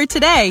Kroger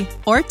today,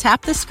 or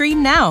tap the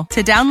screen now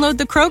to download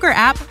the Kroger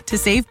app to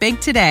save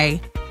big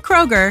today.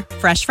 Kroger,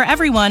 fresh for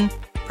everyone.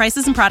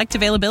 Prices and product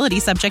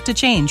availability subject to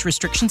change.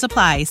 Restrictions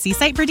apply. See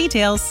site for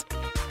details.